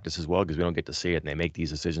who practices well because we don't get to see it, and they make these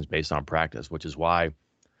decisions based on practice, which is why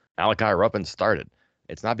Alakai Ruffin started.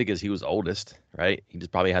 It's not because he was oldest, right? He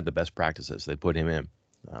just probably had the best practices. They put him in.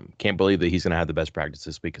 Can't believe that he's going to have the best practice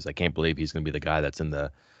this week because I can't believe he's going to be the guy that's in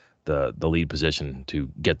the lead position to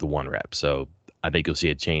get the 1 rep. So I think you'll see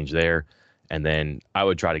a change there. And then I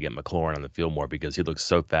would try to get McLaurin on the field more because he looks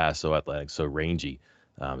so fast, so athletic, so rangy.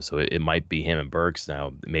 So it might be him and Burks.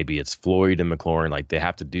 Now, maybe it's Floyd and McLaurin. Like, they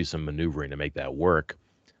have to do some maneuvering to make that work.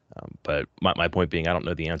 But my point being, I don't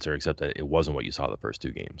know the answer except that it wasn't what you saw the first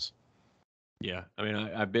 2 games. Yeah, I mean,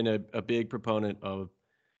 I've been a big proponent of,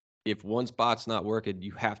 if one spot's not working,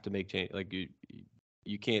 you have to make change. Like,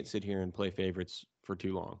 you can't sit here and play favorites for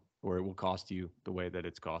too long, or it will cost you the way that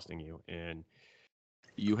it's costing you. And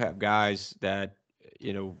you have guys that,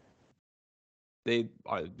 do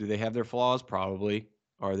they have their flaws? Probably.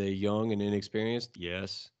 Are they young and inexperienced?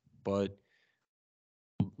 Yes. But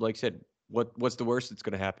like I said, what's the worst that's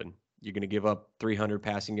going to happen? You're going to give up 300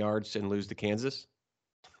 passing yards and lose to Kansas?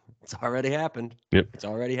 It's already happened. Yep. It's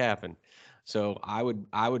already happened. So I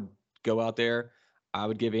would go out there. I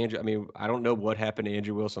would give Andrew. I mean, I don't know what happened to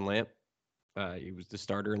Andrew Wilson-Lamp. He was the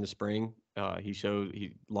starter in the spring.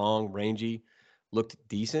 He long, rangy, looked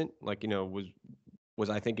decent. Like, was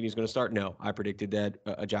I thinking he's going to start? No, I predicted that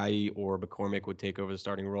Ajayi or McCormick would take over the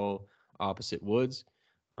starting role opposite Woods.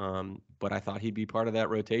 But I thought he'd be part of that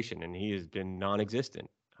rotation, and he has been non-existent.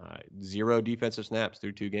 0 defensive snaps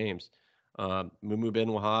through 2 games. Mumu Ben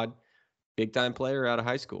Wahad, big-time player out of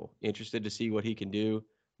high school. Interested to see what he can do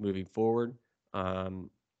moving forward. And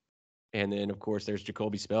then, of course, there's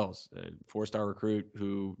Jacoby Spells, a 4-star recruit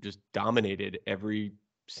who just dominated every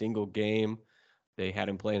single game. They had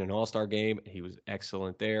him playing an all-star game. He was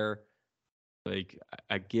excellent there. Like,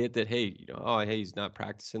 I get that, hey, he's not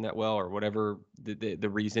practicing that well or whatever the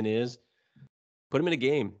reason is. Put him in a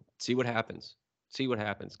game. See what happens.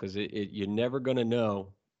 Because you're never going to know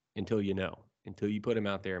until you put him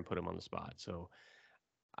out there and put him on the spot. So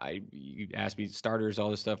you ask me starters,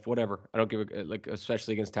 all this stuff, whatever. I don't give a, like,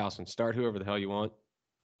 especially against Towson. Start whoever the hell you want.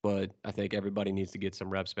 But I think everybody needs to get some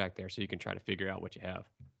reps back there so you can try to figure out what you have.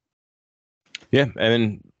 Yeah, and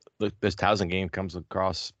then look, this Towson game comes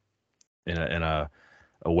across in a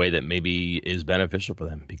way that maybe is beneficial for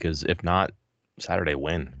them, because if not, Saturday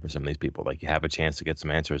win for some of these people. Like, you have a chance to get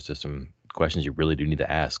some answers to some questions you really do need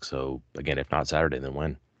to ask. So again, if not Saturday, then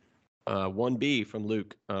win. 1B from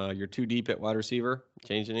Luke. You're too deep at wide receiver.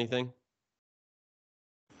 Change anything?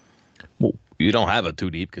 Well, you don't have a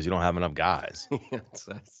too deep because you don't have enough guys. That's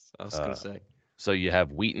I was going to say. So you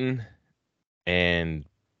have Wheaton and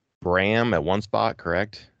Bram at one spot,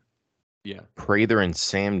 correct? Yeah. Prather and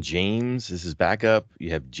Sam James. This is backup.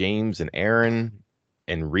 You have James and Aaron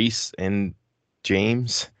and Reese and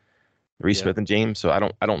James. Reese Smith and James. So I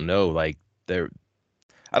don't know. Like, I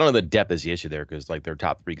don't know the depth is the issue there, because like their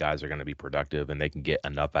top 3 guys are going to be productive and they can get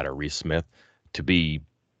enough out of Reese Smith to be,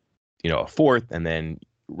 a 4th, and then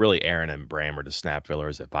really Aaron and Bram are the snap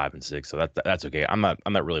fillers at 5 and 6. So that's okay. I'm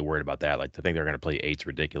not really worried about that. Like, to think they're going to play 8's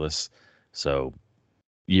ridiculous. So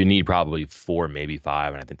you need probably 4, maybe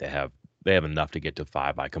 5, and I think they have enough to get to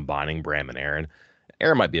 5 by combining Bram and Aaron.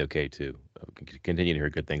 Aaron might be okay too. Continue to hear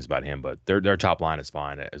good things about him, but their top line is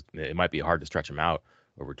fine. It might be hard to stretch them out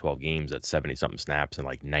over 12 games at 70-something snaps and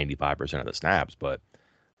like 95% of the snaps, but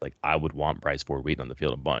like, I would want Bryce Ford Wheaton on the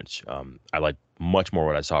field a bunch. I like much more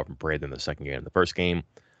what I saw from Parade than the second game. The first game,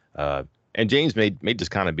 and James may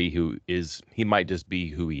just kind of be who is. He might just be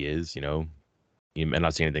who he is. You may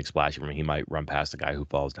not see anything splashy from him. He might run past the guy who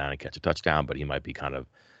falls down and catch a touchdown, but he might be kind of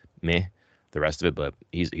meh the rest of it. But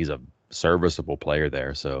he's a serviceable player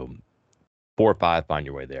there. So 4 or 5, find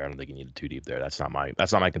your way there. I don't think you need a too deep there. That's not my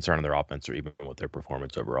concern on their offense or even with their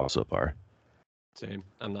performance overall so far. Same.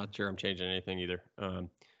 I'm not sure I'm changing anything either.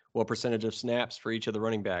 What percentage of snaps for each of the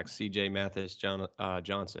running backs? CJ, Mathis,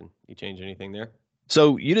 Johnson. You change anything there?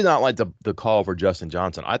 So you did not like the call for Justin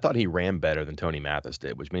Johnson. I thought he ran better than Tony Mathis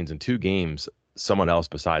did, which means in 2 games, someone else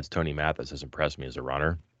besides Tony Mathis has impressed me as a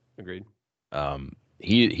runner. Agreed.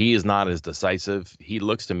 He is not as decisive. He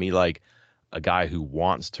looks to me like a guy who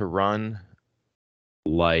wants to run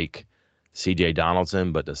like CJ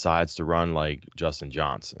Donaldson, but decides to run like Justin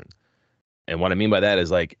Johnson. And what I mean by that is,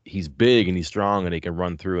 like, he's big and he's strong and he can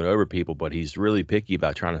run through and over people, but he's really picky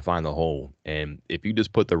about trying to find the hole. And if you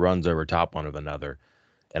just put the runs over top one of another,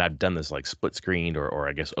 and I've done this like split screened or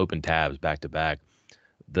I guess open tabs back to back,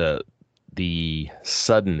 the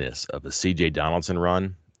suddenness of a CJ Donaldson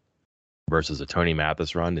run versus a Tony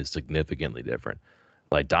Mathis run is significantly different.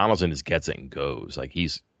 Like, Donaldson just gets it and goes. Like,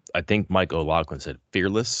 I think Mike O'Loughlin said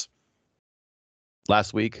fearless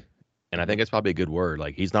last week. And I think that's probably a good word.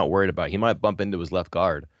 Like, he's not worried about, he might bump into his left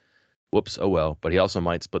guard. Whoops, oh well. But he also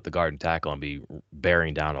might split the guard and tackle and be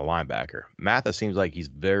bearing down a linebacker. Mathis seems like he's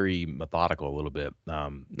very methodical a little bit.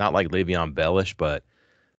 Not like Le'Veon Bellish, but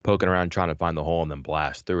poking around trying to find the hole and then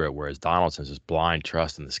blast through it. Whereas Donaldson's just blind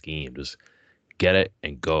trust in the scheme. Just get it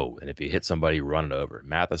and go. And if you hit somebody, run it over.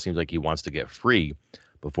 Mathis seems like he wants to get free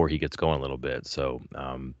before he gets going a little bit. So,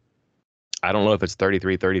 I don't know if it's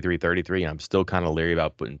 33, 33, 33. I'm still kind of leery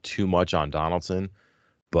about putting too much on Donaldson,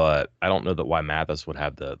 but I don't know that why Mathis would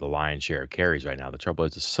have the lion's share of carries right now. The trouble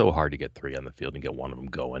is it's so hard to get 3 on the field and get one of them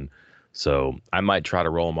going. So I might try to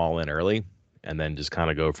roll them all in early and then just kind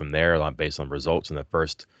of go from there based on results and the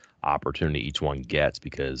first opportunity each one gets,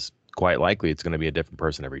 because quite likely it's going to be a different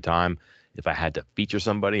person every time. If I had to feature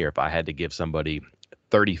somebody or if I had to give somebody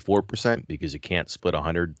 34% because you can't split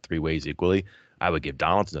 100 three ways equally. I would give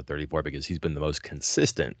Donaldson a 34 because he's been the most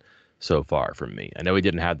consistent so far from me. I know he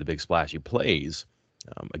didn't have the big splashy plays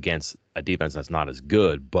against a defense that's not as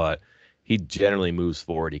good, but he generally moves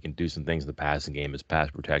forward. He can do some things in the passing game. His pass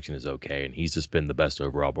protection is okay, and he's just been the best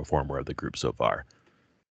overall performer of the group so far.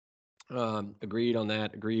 Agreed on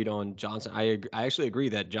that. Agreed on Johnson. I actually agree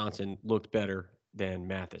that Johnson looked better than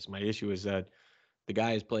Mathis. My issue is that the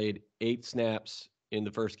guy has played 8 snaps in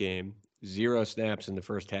the first game, 0 snaps in the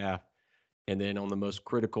first half, and then on the most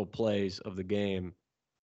critical plays of the game,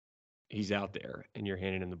 he's out there and you're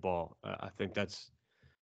handing him the ball. I think that's,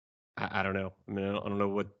 I don't know. I mean, I don't know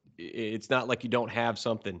what, it's not like you don't have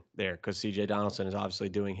something there because C.J. Donaldson is obviously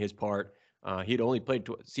doing his part.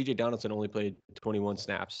 C.J. Donaldson only played 21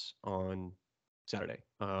 snaps on Saturday.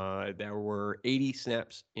 There were 80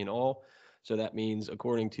 snaps in all. So that means,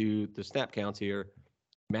 according to the snap counts here,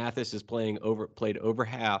 Mathis is played over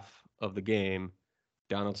half of the game.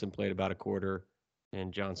 Donaldson played about a quarter,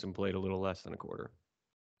 and Johnson played a little less than a quarter.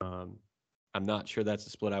 I'm not sure that's the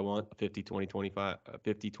split I want, 50-20-25,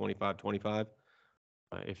 50-25-25.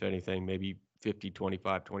 If anything, maybe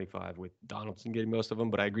 50-25-25 with Donaldson getting most of them.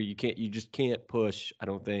 But I agree, you just can't push, I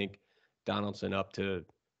don't think, Donaldson up to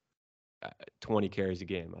 20 carries a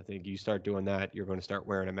game. I think you start doing that, you're going to start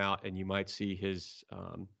wearing him out, and you might see his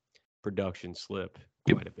production slip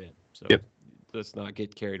quite a bit. So let's not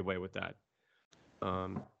get carried away with that.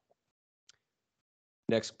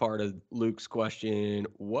 Next part of Luke's question,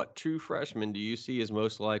 what true freshman do you see as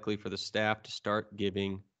most likely for the staff to start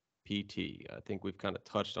giving PT? I think we've kind of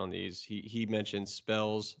touched on these. He mentioned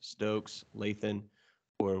Spells, Stokes, Lathan,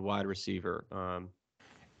 or wide receiver.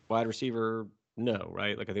 Wide receiver, no,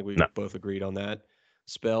 right? Like I think we both agreed on that.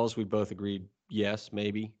 Spells, we both agreed yes,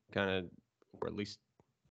 maybe, kind of, or at least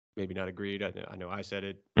maybe not agreed. I know I said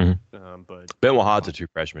it, but Ben Wahad's a true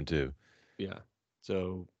freshman too. Yeah,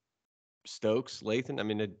 so Stokes, Lathan, I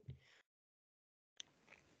mean,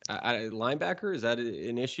 linebacker, is that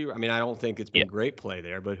an issue? I mean, I don't think it's been great play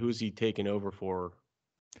there, but who's he taking over for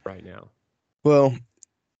right now? Well,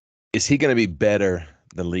 is he going to be better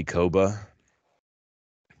than Lee Koba?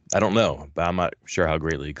 I don't know, but I'm not sure how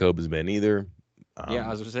great Lee Koba's been either. I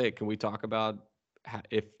was going to say, can we talk about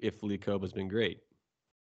if Lee Koba's been great?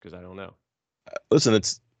 Because I don't know. Listen,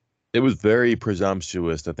 it was very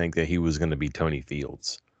presumptuous to think that he was going to be Tony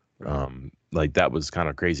Fields. Right. Like that was kind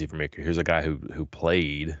of crazy for me. Here's a guy who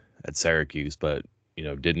played at Syracuse, but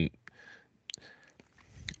didn't.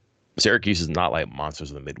 Syracuse is not like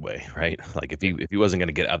Monsters of the Midway, right? Like if he wasn't going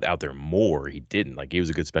to get out there more, he didn't. Like he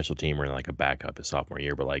was a good special teamer and like a backup his sophomore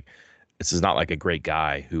year, but like this is not like a great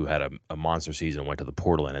guy who had a monster season, went to the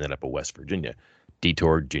portal and ended up at West Virginia,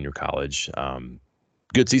 detoured junior college.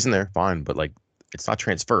 Good season there, fine, but like it's not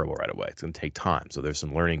transferable right away. It's going to take time. So there's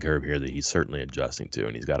some learning curve here that he's certainly adjusting to,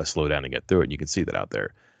 and he's got to slow down and get through it. And you can see that out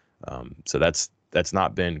there. So that's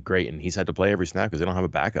not been great, and he's had to play every snap because they don't have a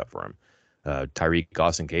backup for him. Tyreek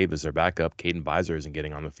Austin-Cave is their backup. Caden Beiser isn't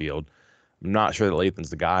getting on the field. I'm not sure that Lathan's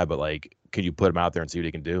the guy, but like, could you put him out there and see what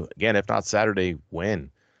he can do? Again, if not Saturday,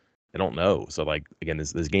 when? I don't know. So like, again,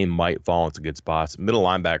 this game might fall into good spots. Middle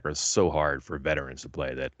linebacker is so hard for veterans to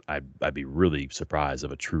play that I'd be really surprised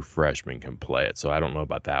if a true freshman can play it. So I don't know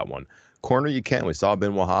about that one. Corner, you can. We saw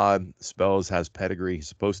Ben Wahad. Spells has pedigree. He's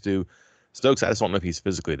supposed to. Stokes, I just don't know if he's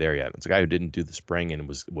physically there yet. It's a guy who didn't do the spring and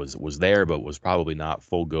was there, but was probably not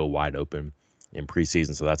full go wide open in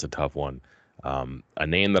preseason. So that's a tough one. A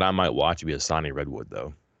name that I might watch would be Asani Redwood,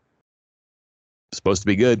 though. Supposed to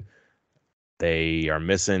be good. They are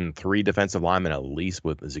missing 3 defensive linemen at least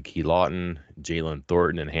with Zaki Lawton, Jalen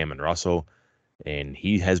Thornton, and Hammond Russell. And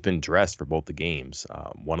he has been dressed for both the games.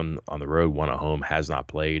 One on the road, one at home, has not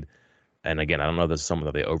played. And again, I don't know if this is someone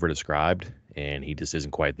that they over-described, and he just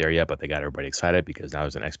isn't quite there yet, but they got everybody excited because now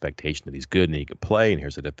there's an expectation that he's good and he can play. And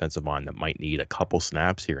here's a defensive line that might need a couple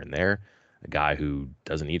snaps here and there. A guy who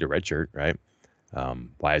doesn't need a red shirt, right?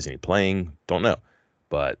 Why isn't he playing? Don't know.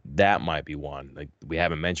 But that might be one. Like we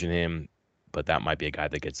haven't mentioned him, but that might be a guy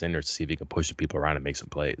that gets in there to see if he can push the people around and make some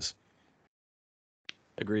plays.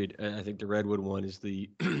 Agreed. I think the Redwood one is the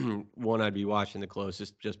one I'd be watching the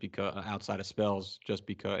closest, just because outside of Spells,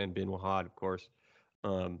 and Ben Wahad, of course,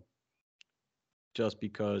 just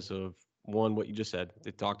because of one, what you just said.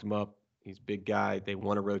 They talked him up. He's a big guy. They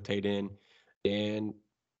want to rotate in, and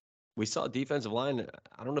we saw defensive line.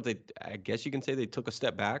 I don't know if I guess you can say they took a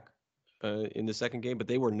step back in the second game, but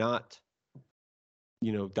they were not,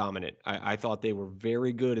 dominant. I thought they were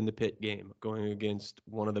very good in the Pitt game, going against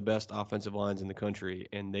one of the best offensive lines in the country,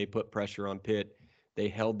 and they put pressure on Pitt. They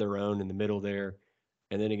held their own in the middle there.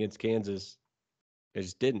 And then against Kansas, They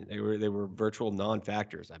just didn't. They were virtual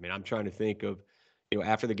non-factors. I mean, I'm trying to think of,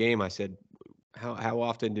 after the game, I said, how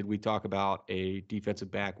often did we talk about a defensive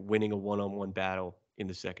back winning a one-on-one battle in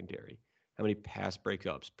the secondary? How many pass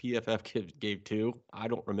breakups? PFF gave 2. I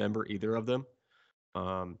don't remember either of them.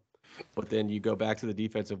 But then you go back to the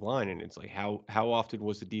defensive line, and it's like, how often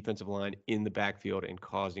was the defensive line in the backfield and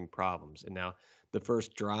causing problems? And now the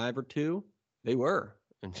first drive or two, they were.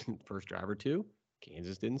 And first drive or two,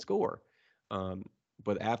 Kansas didn't score.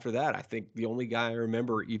 But after that, I think the only guy I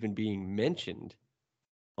remember even being mentioned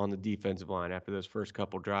on the defensive line after those first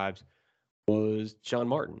couple drives was Sean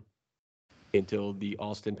Martin until the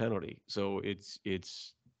Alston penalty. So it's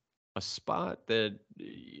a spot that,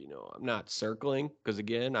 I'm not circling because,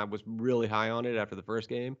 again, I was really high on it after the first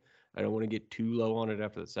game. I don't want to get too low on it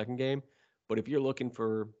after the second game. But if you're looking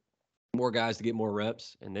for more guys to get more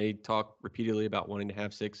reps, and they talk repeatedly about wanting to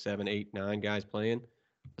have 6, 7, 8, 9 guys playing,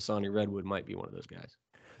 Hassani Redwood might be one of those guys.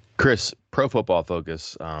 Chris, Pro Football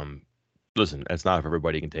Focus, listen, it's not if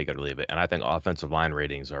everybody can take it or leave it. And I think offensive line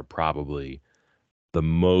ratings are probably the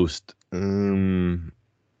most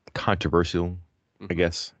controversial, I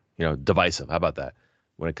guess, divisive. How about that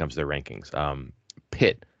when it comes to their rankings?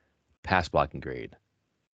 Pitt, pass blocking grade,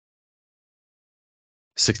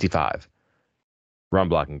 65. Run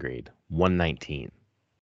blocking grade, 119.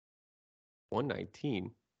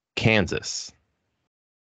 119? Kansas,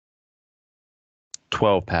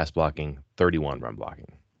 12 pass blocking, 31 run blocking.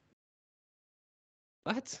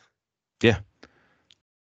 What? Yeah.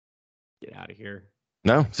 Get out of here.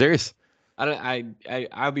 No, serious.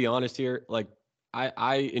 I'll be honest here. Like,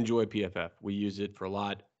 I enjoy PFF. We use it for a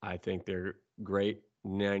lot. I think they're great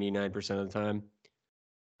 99% of the time.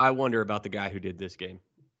 I wonder about the guy who did this game,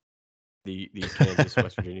 the Kansas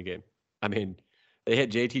West Virginia game. I mean, they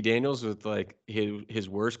had JT Daniels with like his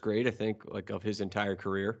worst grade, I think, like of his entire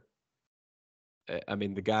career. I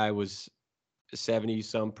mean, the guy was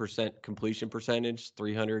 70-some% completion percentage,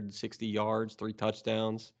 360 yards, 3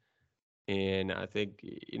 touchdowns. And I think,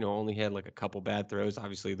 only had like a couple bad throws.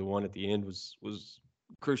 Obviously, the one at the end was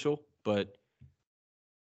crucial, but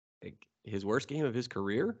like his worst game of his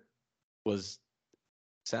career was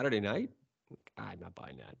Saturday night. I'm not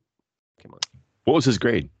buying that. Come on. What was his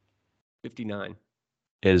grade? 59.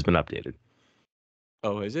 It has been updated.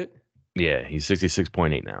 Oh, is it? Yeah, he's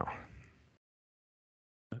 66.8 now.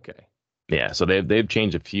 Okay. Yeah, so they've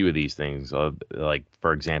changed a few of these things. Like,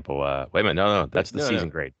 for example, wait a minute, no, that's the season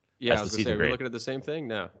grade. Yeah, that's I was the going to say, grade. we're looking at the same thing?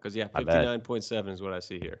 No, because, 59.7 is what I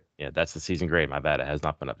see here. Yeah, that's the season grade. My bad, it has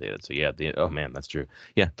not been updated. So, yeah, oh, man, that's true.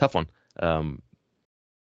 Yeah, tough one.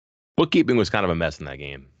 Bookkeeping was kind of a mess in that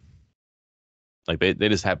game. Like, they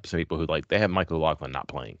just have some people who, like, they have Michael O'Loughlin not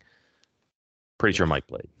playing. Pretty sure Mike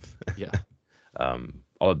played. Yeah.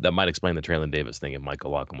 That might explain the Traylon Davis thing if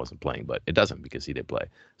Michael O'Loughlin wasn't playing, but it doesn't because he did play.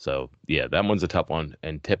 So, yeah, that one's a tough one.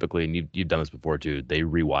 And typically, and you've done this before, too, they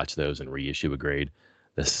rewatch those and reissue a grade.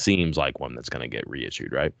 This seems like one that's going to get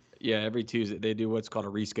reissued, right? Yeah, every Tuesday they do what's called a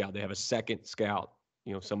rescout. They have a second scout,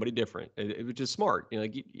 somebody different, which is smart.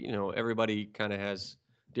 Everybody kind of has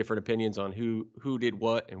different opinions on who did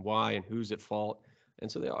what and why and who's at fault.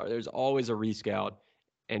 And so there's always a rescout.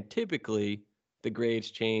 And typically the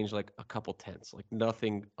grades change like a couple tenths, like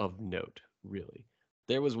nothing of note, really.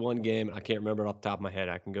 There was one game, I can't remember off the top of my head.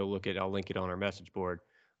 I can go look at it. I'll link it on our message board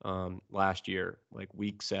last year, like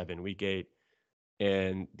week 7, week 8.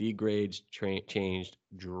 And the grades changed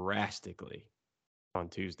drastically on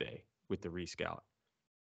Tuesday with the rescout.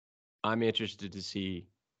 I'm interested to see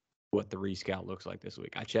what the rescout looks like this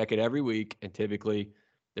week. I check it every week, and typically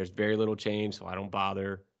there's very little change, so I don't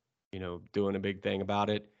bother, doing a big thing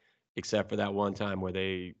about it, except for that one time where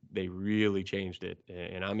they really changed it.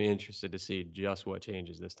 And I'm interested to see just what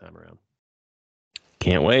changes this time around.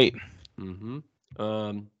 Can't wait. Mm-hmm.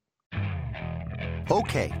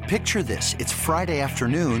 Okay, picture this. It's Friday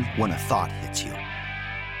afternoon when a thought hits you.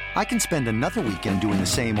 I can spend another weekend doing the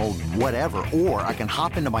same old whatever, or I can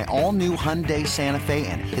hop into my all-new Hyundai Santa Fe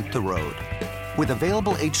and hit the road. With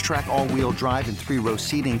available H-Track all-wheel drive and 3-row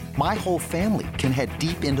seating, my whole family can head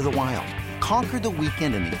deep into the wild. Conquer the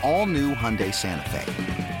weekend in the all-new Hyundai Santa Fe.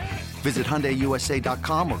 Visit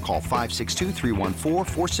HyundaiUSA.com or call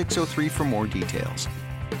 562-314-4603 for more details.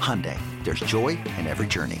 Hyundai, there's joy in every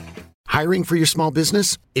journey. Hiring for your small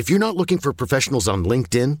business? If you're not looking for professionals on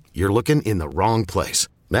LinkedIn, you're looking in the wrong place.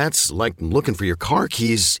 That's like looking for your car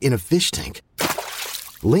keys in a fish tank.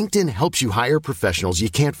 LinkedIn helps you hire professionals you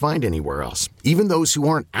can't find anywhere else, even those who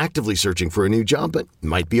aren't actively searching for a new job but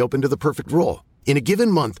might be open to the perfect role. In a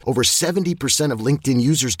given month, over 70% of LinkedIn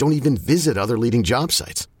users don't even visit other leading job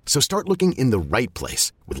sites. So start looking in the right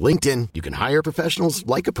place. With LinkedIn, you can hire professionals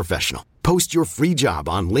like a professional. Post your free job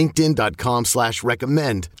on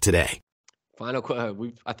linkedin.com/recommend today.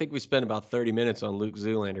 Final, I think we spent about 30 minutes on Luke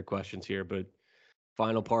Zoolander questions here, but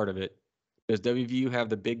final part of it. Does WVU have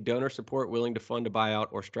the big donor support willing to fund a buyout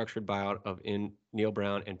or structured buyout of Neal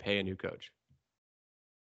Brown and pay a new coach?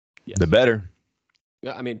 Yes. The better.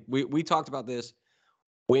 Yeah, I mean, we talked about this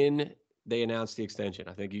when they announced the extension.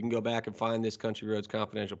 I think you can go back and find this Country Roads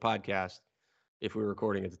Confidential podcast if we were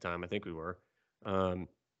recording at the time. I think we were.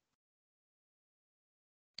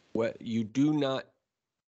 What you do not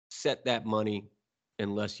set that money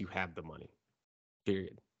unless you have the money,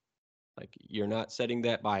 period. Like, you're not setting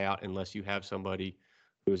that buyout unless you have somebody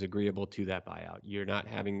who is agreeable to that buyout. You're not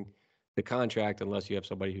having the contract unless you have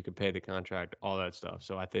somebody who can pay the contract, all that stuff.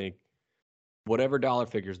 So I think whatever dollar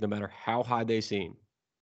figures, no matter how high they seem,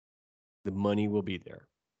 the money will be there.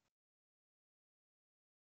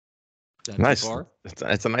 Nice.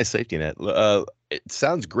 That's a nice safety net. It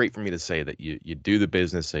sounds great for me to say that you do the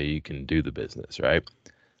business so you can do the business, right?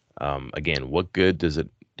 Again, what good does it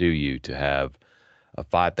do you to have a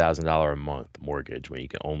 $5,000 a month mortgage when you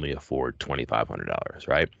can only afford $2,500,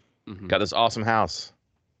 right? Mm-hmm. Got this awesome house.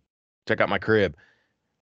 Check out my crib.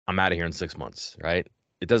 I'm out of here in 6 months, right?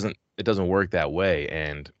 It doesn't work that way.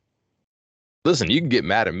 And listen, you can get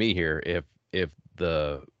mad at me here if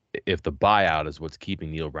the buyout is what's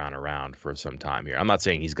keeping Neal Brown around for some time here. I'm not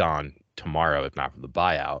saying he's gone tomorrow if not for the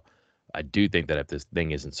buyout. I do think that if this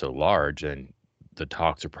thing isn't so large, then the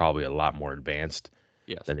talks are probably a lot more advanced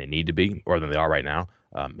than they need to be, or than they are right now.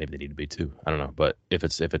 Maybe they need to be too. I don't know. But if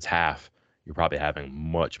it's half, you're probably having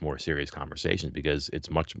much more serious conversations because it's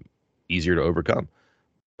much easier to overcome.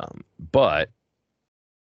 But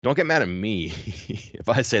don't get mad at me if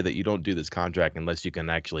I say that you don't do this contract unless you can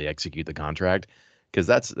actually execute the contract, because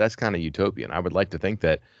that's kind of utopian. I would like to think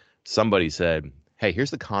that somebody said, hey,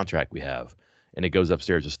 here's the contract we have, and it goes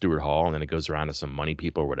upstairs to Stewart Hall, and then it goes around to some money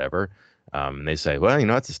people or whatever. And they say, well,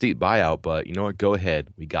 it's a steep buyout, but you know what? Go ahead.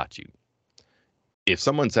 We got you. If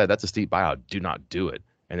someone said that's a steep buyout, do not do it,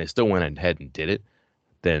 and they still went ahead and did it,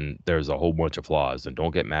 then there's a whole bunch of flaws. And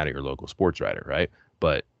don't get mad at your local sports writer, right?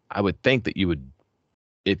 But I would think that you would,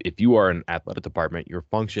 if you are an athletic department, you're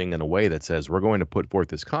functioning in a way that says we're going to put forth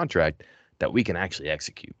this contract that we can actually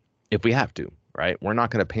execute if we have to, right? We're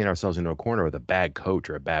not going to paint ourselves into a corner with a bad coach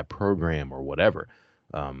or a bad program or whatever.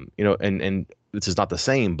 And this is not the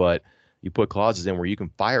same, but you put clauses in where you can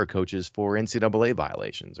fire coaches for NCAA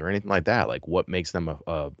violations or anything like that. Like, what makes them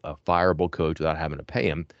a fireable coach without having to pay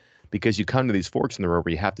him? Because you come to these forks in the road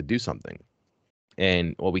where you have to do something.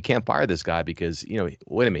 And, well, we can't fire this guy because,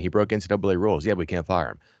 wait a minute, he broke NCAA rules. Yeah, we can't fire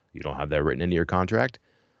him. You don't have that written into your contract?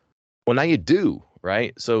 Well, now you do,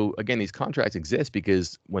 right? So, again, these contracts exist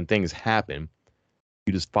because when things happen,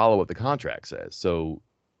 you just follow what the contract says. So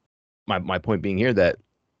my point being here that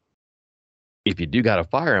if you do got to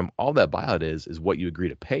fire him, all that buyout is what you agree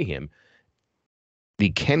to pay him.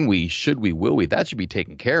 The can we, should we, will we, that should be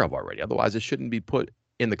taken care of already. Otherwise, it shouldn't be put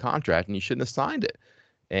in the contract and you shouldn't have signed it.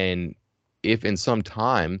 And if in some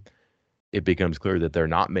time it becomes clear that they're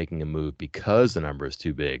not making a move because the number is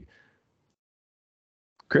too big,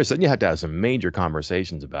 Chris, then you have to have some major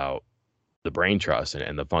conversations about the brain trust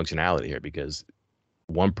and the functionality here, because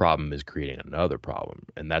one problem is creating another problem,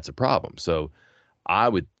 and that's a problem. So I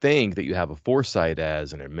would think that you have a foresight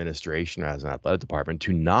as an administration or as an athletic department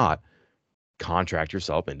to not contract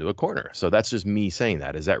yourself into a corner. So that's just me saying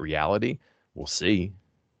that. Is that reality? We'll see.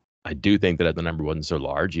 I do think that if the number wasn't so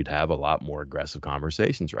large, you'd have a lot more aggressive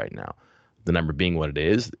conversations right now. The number being what it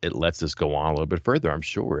is, it lets this go on a little bit further. I'm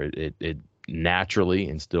sure it naturally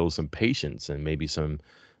instills some patience and maybe some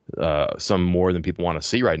more than people want to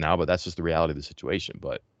see right now, but that's just the reality of the situation.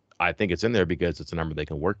 But I think it's in there because it's a number they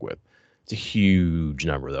can work with. It's a huge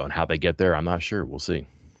number, though, and how they get there, I'm not sure. We'll see.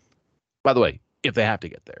 By the way, if they have to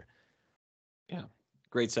get there. Yeah.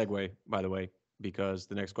 Great segue, by the way, because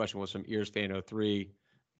the next question was from EarsFan03,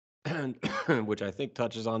 which I think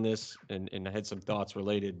touches on this, and I had some thoughts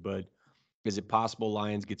related, but is it possible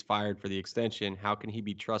Lyons gets fired for the extension? How can he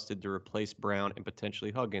be trusted to replace Brown and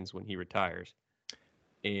potentially Huggins when he retires?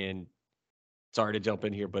 And sorry to jump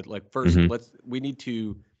in here, but first, we need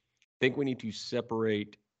to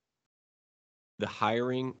separate the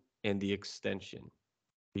hiring and the extension,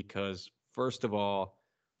 because first of all,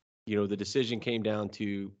 the decision came down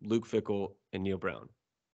to Luke Fickell and Neal Brown.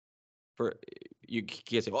 You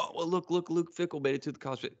can't say, oh, well, look, Luke Fickell made it to the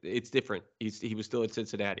college. It's different. He was still at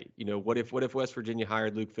Cincinnati. What if West Virginia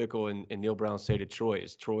hired Luke Fickell and Neal Brown stayed at Troy?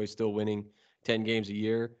 Is Troy still winning 10 games a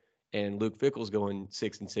year and Luke Fickell's going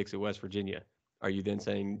 6-6 at West Virginia? Are you then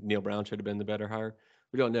saying Neal Brown should have been the better hire?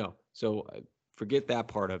 We don't know. So forget that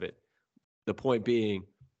part of it. The point being,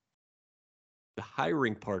 the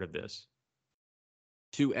hiring part of this,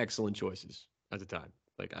 2 excellent choices at the time.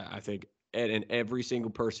 Like I think, and every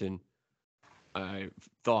single person I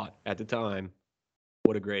thought at the time,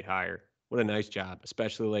 what a great hire. What a nice job,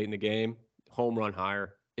 especially late in the game. Home run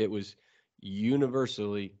hire. It was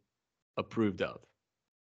universally approved of,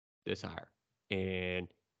 this hire. And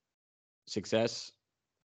success,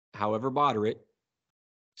 however moderate,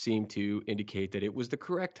 seemed to indicate that it was the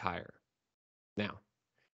correct hire. Now,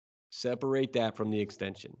 separate that from the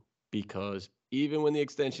extension, because even when the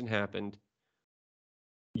extension happened,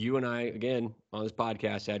 you and I, again, on this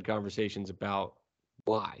podcast, had conversations about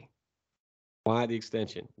why. Why the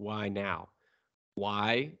extension? Why now?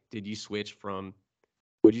 Why did you switch from,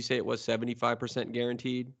 would you say it was 75%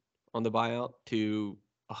 guaranteed on the buyout to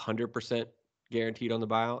 100% guaranteed on the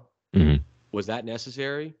buyout? Mm-hmm. Was that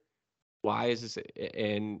necessary? Why is this?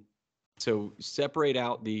 And so separate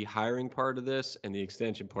out the hiring part of this and the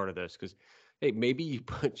extension part of this, because, hey, maybe you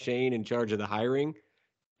put Shane in charge of the hiring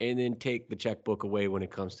and then take the checkbook away when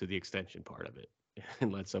it comes to the extension part of it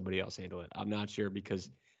and let somebody else handle it. I'm not sure,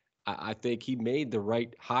 because I think he made the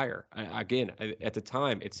right hire. At the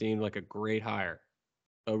time, it seemed like a great hire,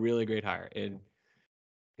 a really great hire. And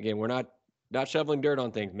again, we're not shoveling dirt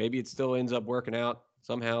on things. Maybe it still ends up working out.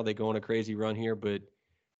 Somehow they go on a crazy run here, but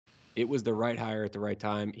it was the right hire at the right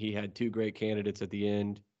time. He had 2 great candidates at the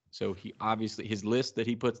end. So he obviously, his list that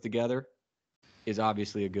he puts together is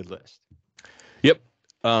obviously a good list. Yep.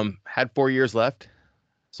 Had 4 years left.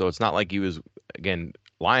 So it's not like he was, again,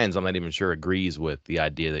 Lions, I'm not even sure, agrees with the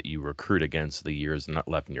idea that you recruit against the years not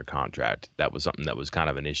left in your contract. That was something that was kind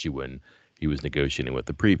of an issue when he was negotiating with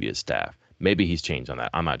the previous staff. Maybe he's changed on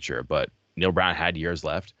that. I'm not sure. But Neil Brown had years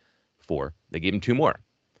left, 4. They gave him 2 more.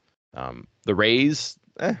 The raise,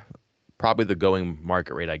 probably the going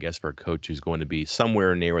market rate, I guess, for a coach who's going to be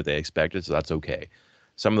somewhere near what they expected. So that's okay.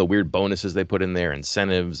 Some of the weird bonuses they put in there,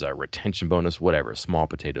 incentives, retention bonus, whatever, small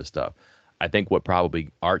potato stuff. I think what probably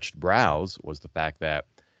arched brows was the fact that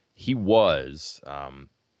he was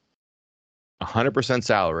 100%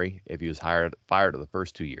 salary if he was fired at the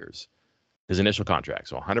first 2 years, his initial contract.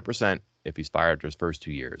 So 100% if he's fired after his first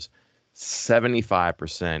 2 years,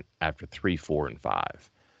 75% after 3, 4, and 5.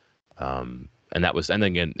 And then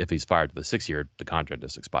again, if he's fired to the 6th year, the contract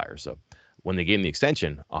just expires. So when they gave him the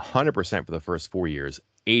extension, 100% for the first 4 years,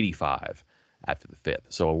 85 after the 5th.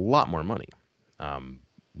 So a lot more money.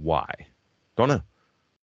 Why? Don't know.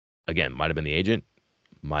 Again, might have been the agent,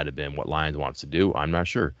 might have been what Lions wants to do. I'm not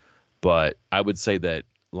sure. But I would say that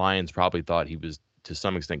Lions probably thought he was, to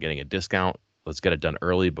some extent, getting a discount. Let's get it done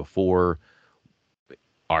early before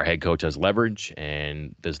our head coach has leverage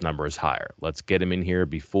and this number is higher. Let's get him in here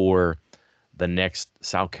before the next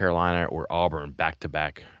South Carolina or Auburn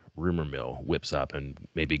back-to-back rumor mill whips up and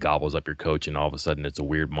maybe gobbles up your coach, and all of a sudden it's a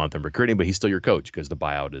weird month in recruiting, but he's still your coach because the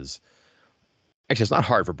buyout is... Actually, it's not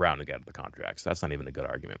hard for Brown to get out of the contracts. That's not even a good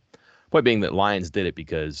argument. Point being that Lions did it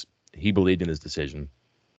because he believed in his decision,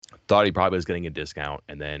 thought he probably was getting a discount,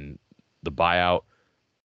 and then the buyout,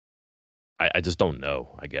 I just don't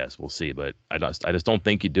know, I guess. We'll see, but I just don't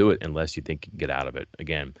think you do it unless you think you can get out of it.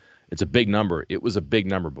 Again, it's a big number. It was a big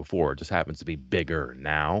number before. It just happens to be bigger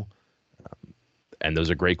now. And those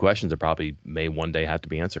are great questions that probably may one day have to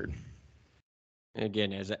be answered. And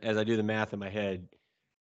again, as I do the math in my head,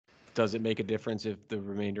 does it make a difference if the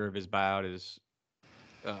remainder of his buyout is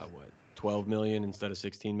 12 million instead of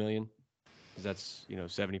 16 million? Because that's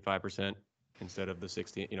 75% instead of the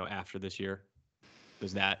 16. After this year,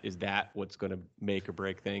 is that what's going to make or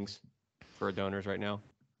break things for donors right now?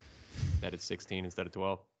 That it's 16 instead of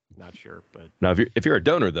 12. Not sure, but now if you're a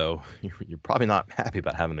donor though, you're probably not happy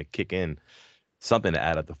about having to kick in something to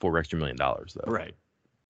add up to $4 extra million though. Right.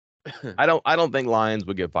 I don't think Lions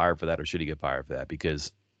would get fired for that, or should he get fired for that?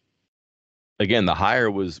 Because again, the hire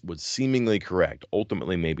was seemingly correct.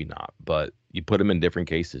 Ultimately, maybe not, but you put them in different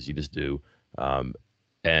cases. You just do.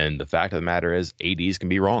 And the fact of the matter is, ADs can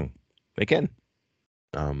be wrong. They can.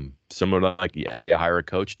 Similar to you hire a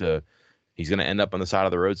coach he's going to end up on the side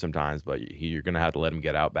of the road sometimes, but you're going to have to let him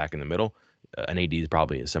get out back in the middle. An AD is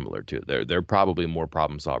probably similar too. They're probably more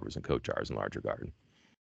problem solvers than coach are in large regard.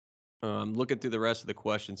 Looking through the rest of the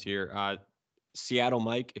questions here, Seattle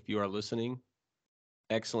Mike, if you are listening,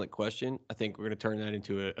 excellent question. I think we're going to turn that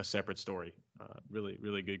into a separate story. Really,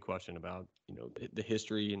 really good question about the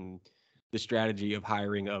history and the strategy of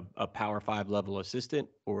hiring a Power 5 level assistant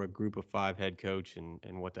or a Group of 5 head coach, and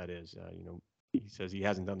what that is. He says he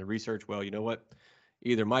hasn't done the research. Well, you know what?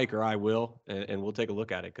 Either Mike or I will, and we'll take a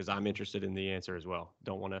look at it because I'm interested in the answer as well.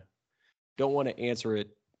 Don't want to answer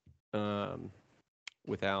it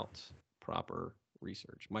without proper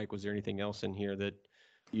research. Mike, was there anything else in here that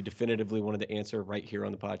you definitively wanted to answer right here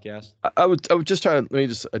on the podcast? I would just try to, let me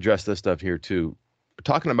just address this stuff here too.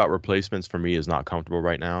 Talking about replacements for me is not comfortable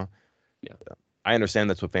right now. Yeah. I understand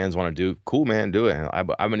that's what fans want to do. Cool, man, do it. And I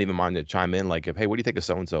wouldn't even mind to chime in like, if, hey, what do you think of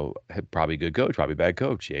so-and-so? Probably good coach, probably bad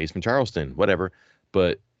coach. Yeah, he's from Charleston, whatever.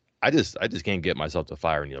 But I just can't get myself to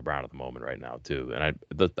fire Neal Brown at the moment right now too. And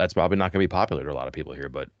that's probably not going to be popular to a lot of people here,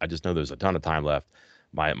 but I just know there's a ton of time left.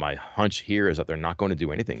 My hunch here is that they're not going to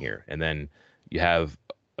do anything here. And then you have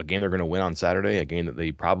a game they're going to win on Saturday, a game that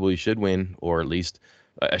they probably should win, or at least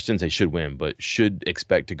I shouldn't say should win, but should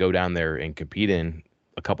expect to go down there and compete in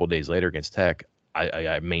a couple of days later against Tech.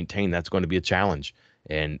 I maintain that's going to be a challenge.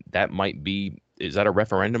 And that might be, is that a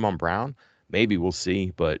referendum on Brown? Maybe, we'll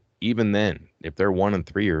see. But even then, if they're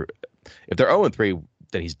 1-3 or if they're 0-3,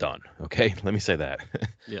 then he's done. Okay, let me say that.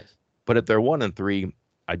 Yes. But if they're 1-3,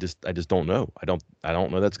 I just don't know. I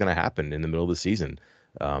don't know that's going to happen in the middle of the season.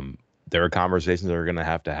 There are conversations that are going to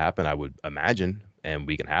happen, I would imagine, and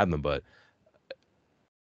we can have them. But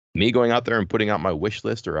me going out there and putting out my wish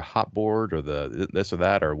list or a hot board or the this or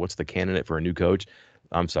that, or what's the candidate for a new coach,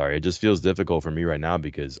 I'm sorry. It just feels difficult for me right now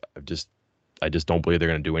because I just don't believe they're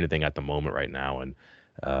going to do anything at the moment right now.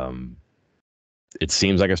 And it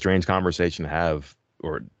seems like a strange conversation to have,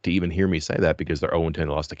 or to even hear me say that, because they're 0-10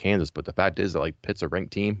 lost to Kansas. But the fact is that, like, Pitt's a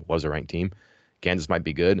ranked team, was a ranked team. Kansas might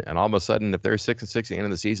be good. And all of a sudden, if they're 6-6 at the end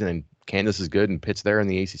of the season and Kansas is good and Pitt's there in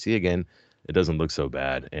the ACC again, it doesn't look so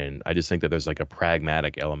bad. And I just think that there's like a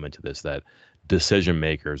pragmatic element to this that decision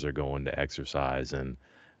makers are going to exercise. And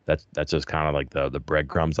that's just kind of like the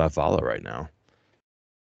breadcrumbs I follow right now.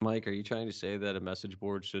 Mike, are you trying to say that a message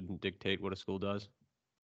board shouldn't dictate what a school does?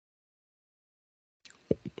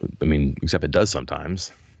 I mean, except it does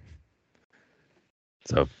sometimes.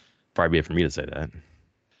 So probably be it for me to say that.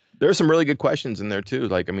 There's some really good questions in there too.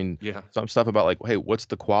 Like, I mean, some stuff about like, hey, what's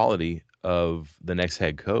the quality of the next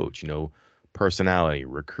head coach? You know, personality,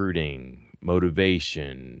 recruiting,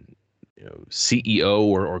 motivation, you know, CEO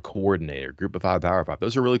or coordinator, group of 5, power 5.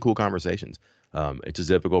 Those are really cool conversations. It's just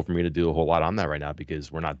difficult for me to do a whole lot on that right now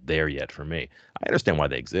because we're not there yet for me. I understand why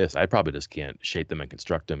they exist. I probably just can't shape them and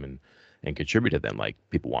construct them and contribute to them like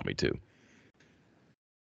people want me to.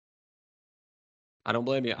 I don't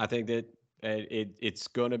blame you. I think that it's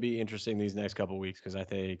going to be interesting these next couple of weeks because I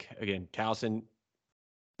think, again, Towson,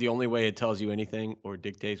 the only way it tells you anything or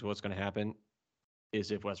dictates what's going to happen is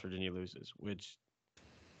if West Virginia loses, which,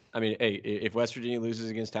 I mean, hey, if West Virginia loses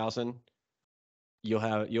against Towson, you'll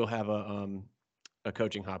have a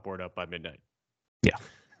coaching hot board up by midnight. Yeah.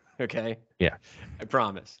 Okay? Yeah. I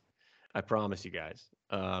promise you guys.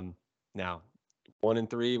 Now,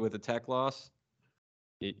 1-3 with a Tech loss,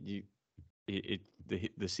 the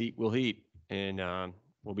seat will heat, and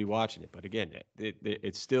we'll be watching it. But again,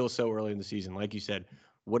 it's still so early in the season. Like you said,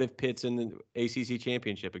 what if Pitt's in the ACC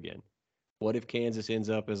championship again? What if Kansas ends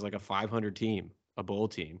up as like a 500 team, a bowl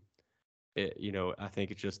team? I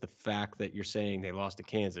think it's just the fact that you're saying they lost to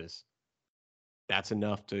Kansas. That's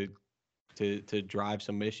enough to drive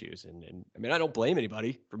some issues. And I mean, I don't blame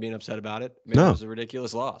anybody for being upset about it. I mean, It was a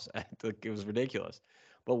ridiculous loss. I think it was ridiculous.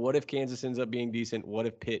 But what if Kansas ends up being decent? What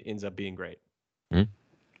if Pitt ends up being great?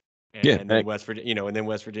 Mm-hmm. And then West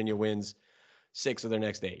Virginia wins 6 of their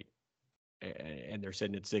next 8, and they're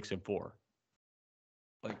sitting at 6-4.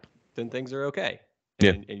 Like, then things are okay.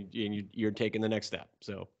 And you're taking the next step.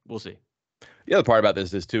 So we'll see. The other part about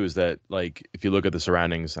this too is that, like, if you look at the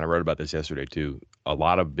surroundings, and I wrote about this yesterday too, a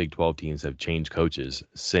lot of Big 12 teams have changed coaches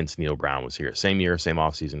since Neal Brown was here. Same year, same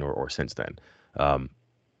offseason, or since then.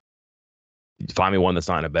 Find me one that's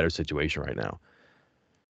not in a better situation right now.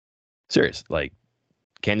 Serious. Like,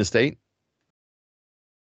 Kansas State,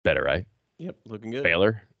 better, right? Yep, looking good.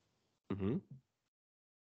 Baylor. Mm-hmm.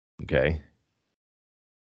 Okay.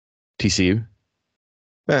 TCU.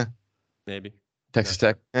 Maybe. Texas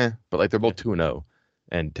Tech, but like they're both 2-0,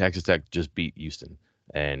 and Texas Tech just beat Houston,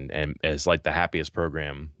 and it's like the happiest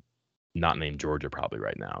program, not named Georgia probably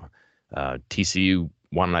right now. TCU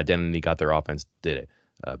won an identity, got their offense, did it.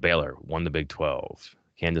 Baylor won the Big 12.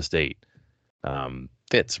 Kansas State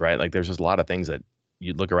fits, right? Like, there's just a lot of things that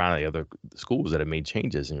you look around at the other schools that have made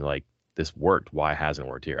changes, and you're like, this worked. Why hasn't it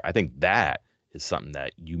worked here? I think that is something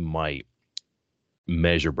that you might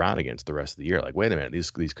measure Brown against the rest of the year. Like, wait a minute,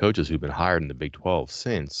 these coaches who've been hired in the Big 12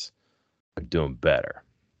 since are doing better.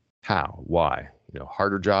 How? Why?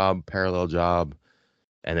 Harder job, parallel job,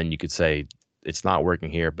 and then you could say it's not working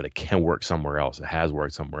here, but it can work somewhere else. It has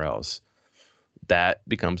worked somewhere else. That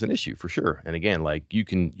becomes an issue for sure. And again, like, you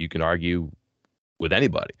can argue with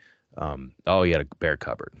anybody. He had a bare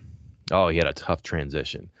cupboard. Oh, he had a tough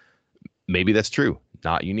transition. Maybe that's true.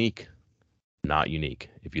 not unique. Not unique.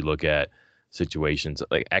 If you look at situations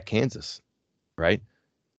like at Kansas, right?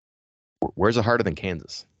 Where's it harder than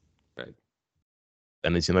Kansas? Right.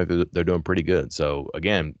 And they seem like they're doing pretty good. So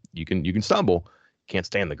again, you can stumble, can't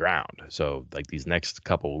stay on the ground. So like these next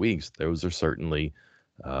couple of weeks, those are certainly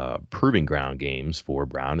proving ground games for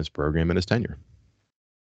Brown, his program, and his tenure.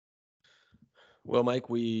 Well, Mike,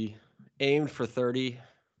 we aimed for 30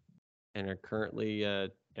 and are currently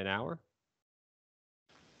an hour.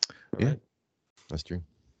 Yeah, that's true.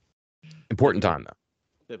 Important time,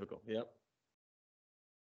 though. Typical. Yep.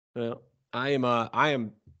 Well, I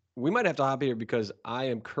am, we might have to hop here because I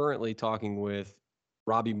am currently talking with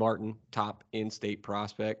Robbie Martin, top in-state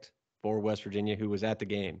prospect for West Virginia, who was at the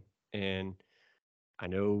game. And I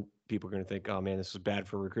know people are going to think, oh man, this was bad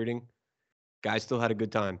for recruiting. Guy still had a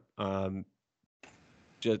good time.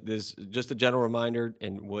 Just a general reminder,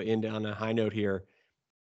 and we'll end on a high note here.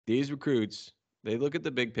 These recruits, they look at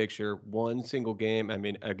the big picture, one single game. I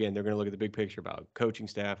mean, again, they're going to look at the big picture about coaching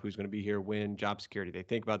staff, who's going to be here, win, job security. They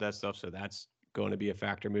think about that stuff, so that's going to be a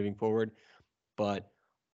factor moving forward. But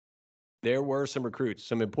there were some recruits,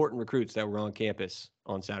 some important recruits that were on campus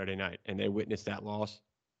on Saturday night, and they witnessed that loss.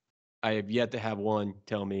 I have yet to have one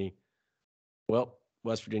tell me, well,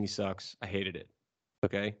 West Virginia sucks. I hated it.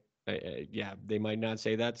 Okay? Yeah, they might not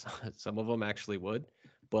say that. Some of them actually would.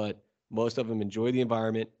 But most of them enjoy the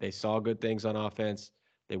environment. They saw good things on offense.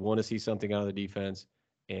 They want to see something out of the defense.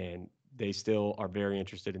 And they still are very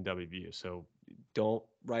interested in WVU. So don't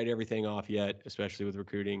write everything off yet, especially with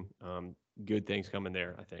recruiting. Good things coming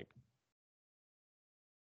there, I think.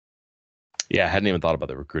 Yeah, I hadn't even thought about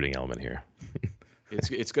the recruiting element here.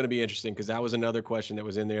 It's going to be interesting because that was another question that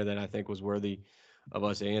was in there that I think was worthy of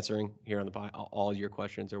us answering here on the pod. All your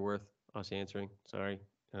questions are worth us answering. Sorry.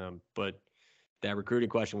 But that recruiting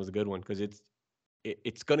question was a good one because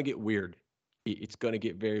it's going to get weird. It's going to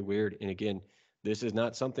get very weird. And again, this is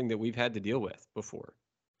not something that we've had to deal with before.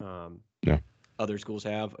 Yeah. Other schools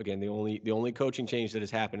have. Again, the only coaching change that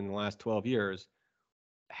has happened in the last 12 years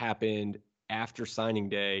happened after signing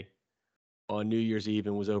day on New Year's Eve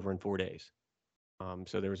and was over in 4 days.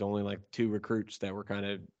 So there was only like 2 recruits that were kind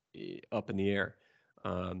of up in the air.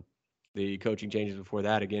 The coaching changes before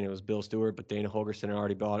that, again, it was Bill Stewart, but Dana Holgerson had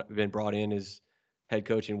already been brought in as head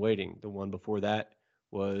coach in waiting. The one before that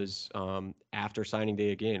was after signing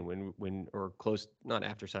day again, or close, not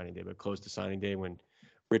after signing day, but close to signing day when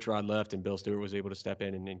Rich Rod left and Bill Stewart was able to step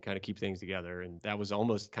in and kind of keep things together. And that was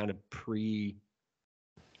almost kind of pre-focus.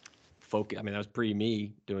 I mean, that was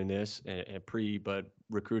pre-me doing this and but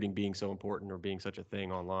recruiting being so important or being such a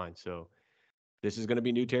thing online. So this is going to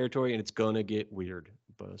be new territory and it's going to get weird.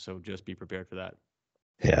 So just be prepared for that.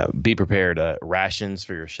 Yeah, be prepared. Rations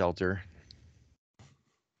for your shelter.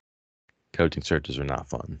 Coaching searches are not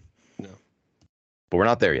fun. No. But we're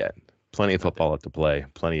not there yet. Plenty of football left to play.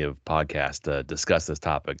 Plenty of podcasts to discuss this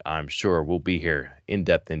topic. I'm sure we'll be here in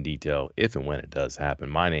depth and detail if and when it does happen.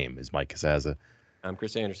 My name is Mike Casazza. I'm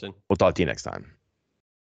Chris Anderson. We'll talk to you next time.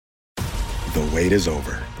 The wait is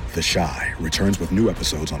over. The Chi returns with new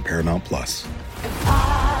episodes on Paramount+.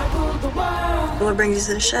 What brings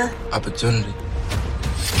you to the Chi? Opportunity.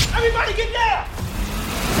 Everybody get down!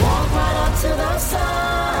 Walk right up to the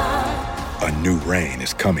side. A new reign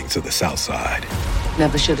is coming to the South Side.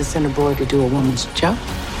 Never should have sent a boy to do a woman's job.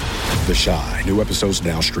 The Chi. New episodes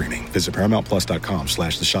now streaming. Visit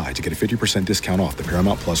ParamountPlus.com/The Chi to get a 50% discount off the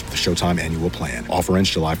Paramount Plus with the Showtime annual plan. Offer ends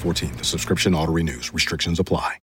July 14th. The subscription auto-renews. Restrictions apply.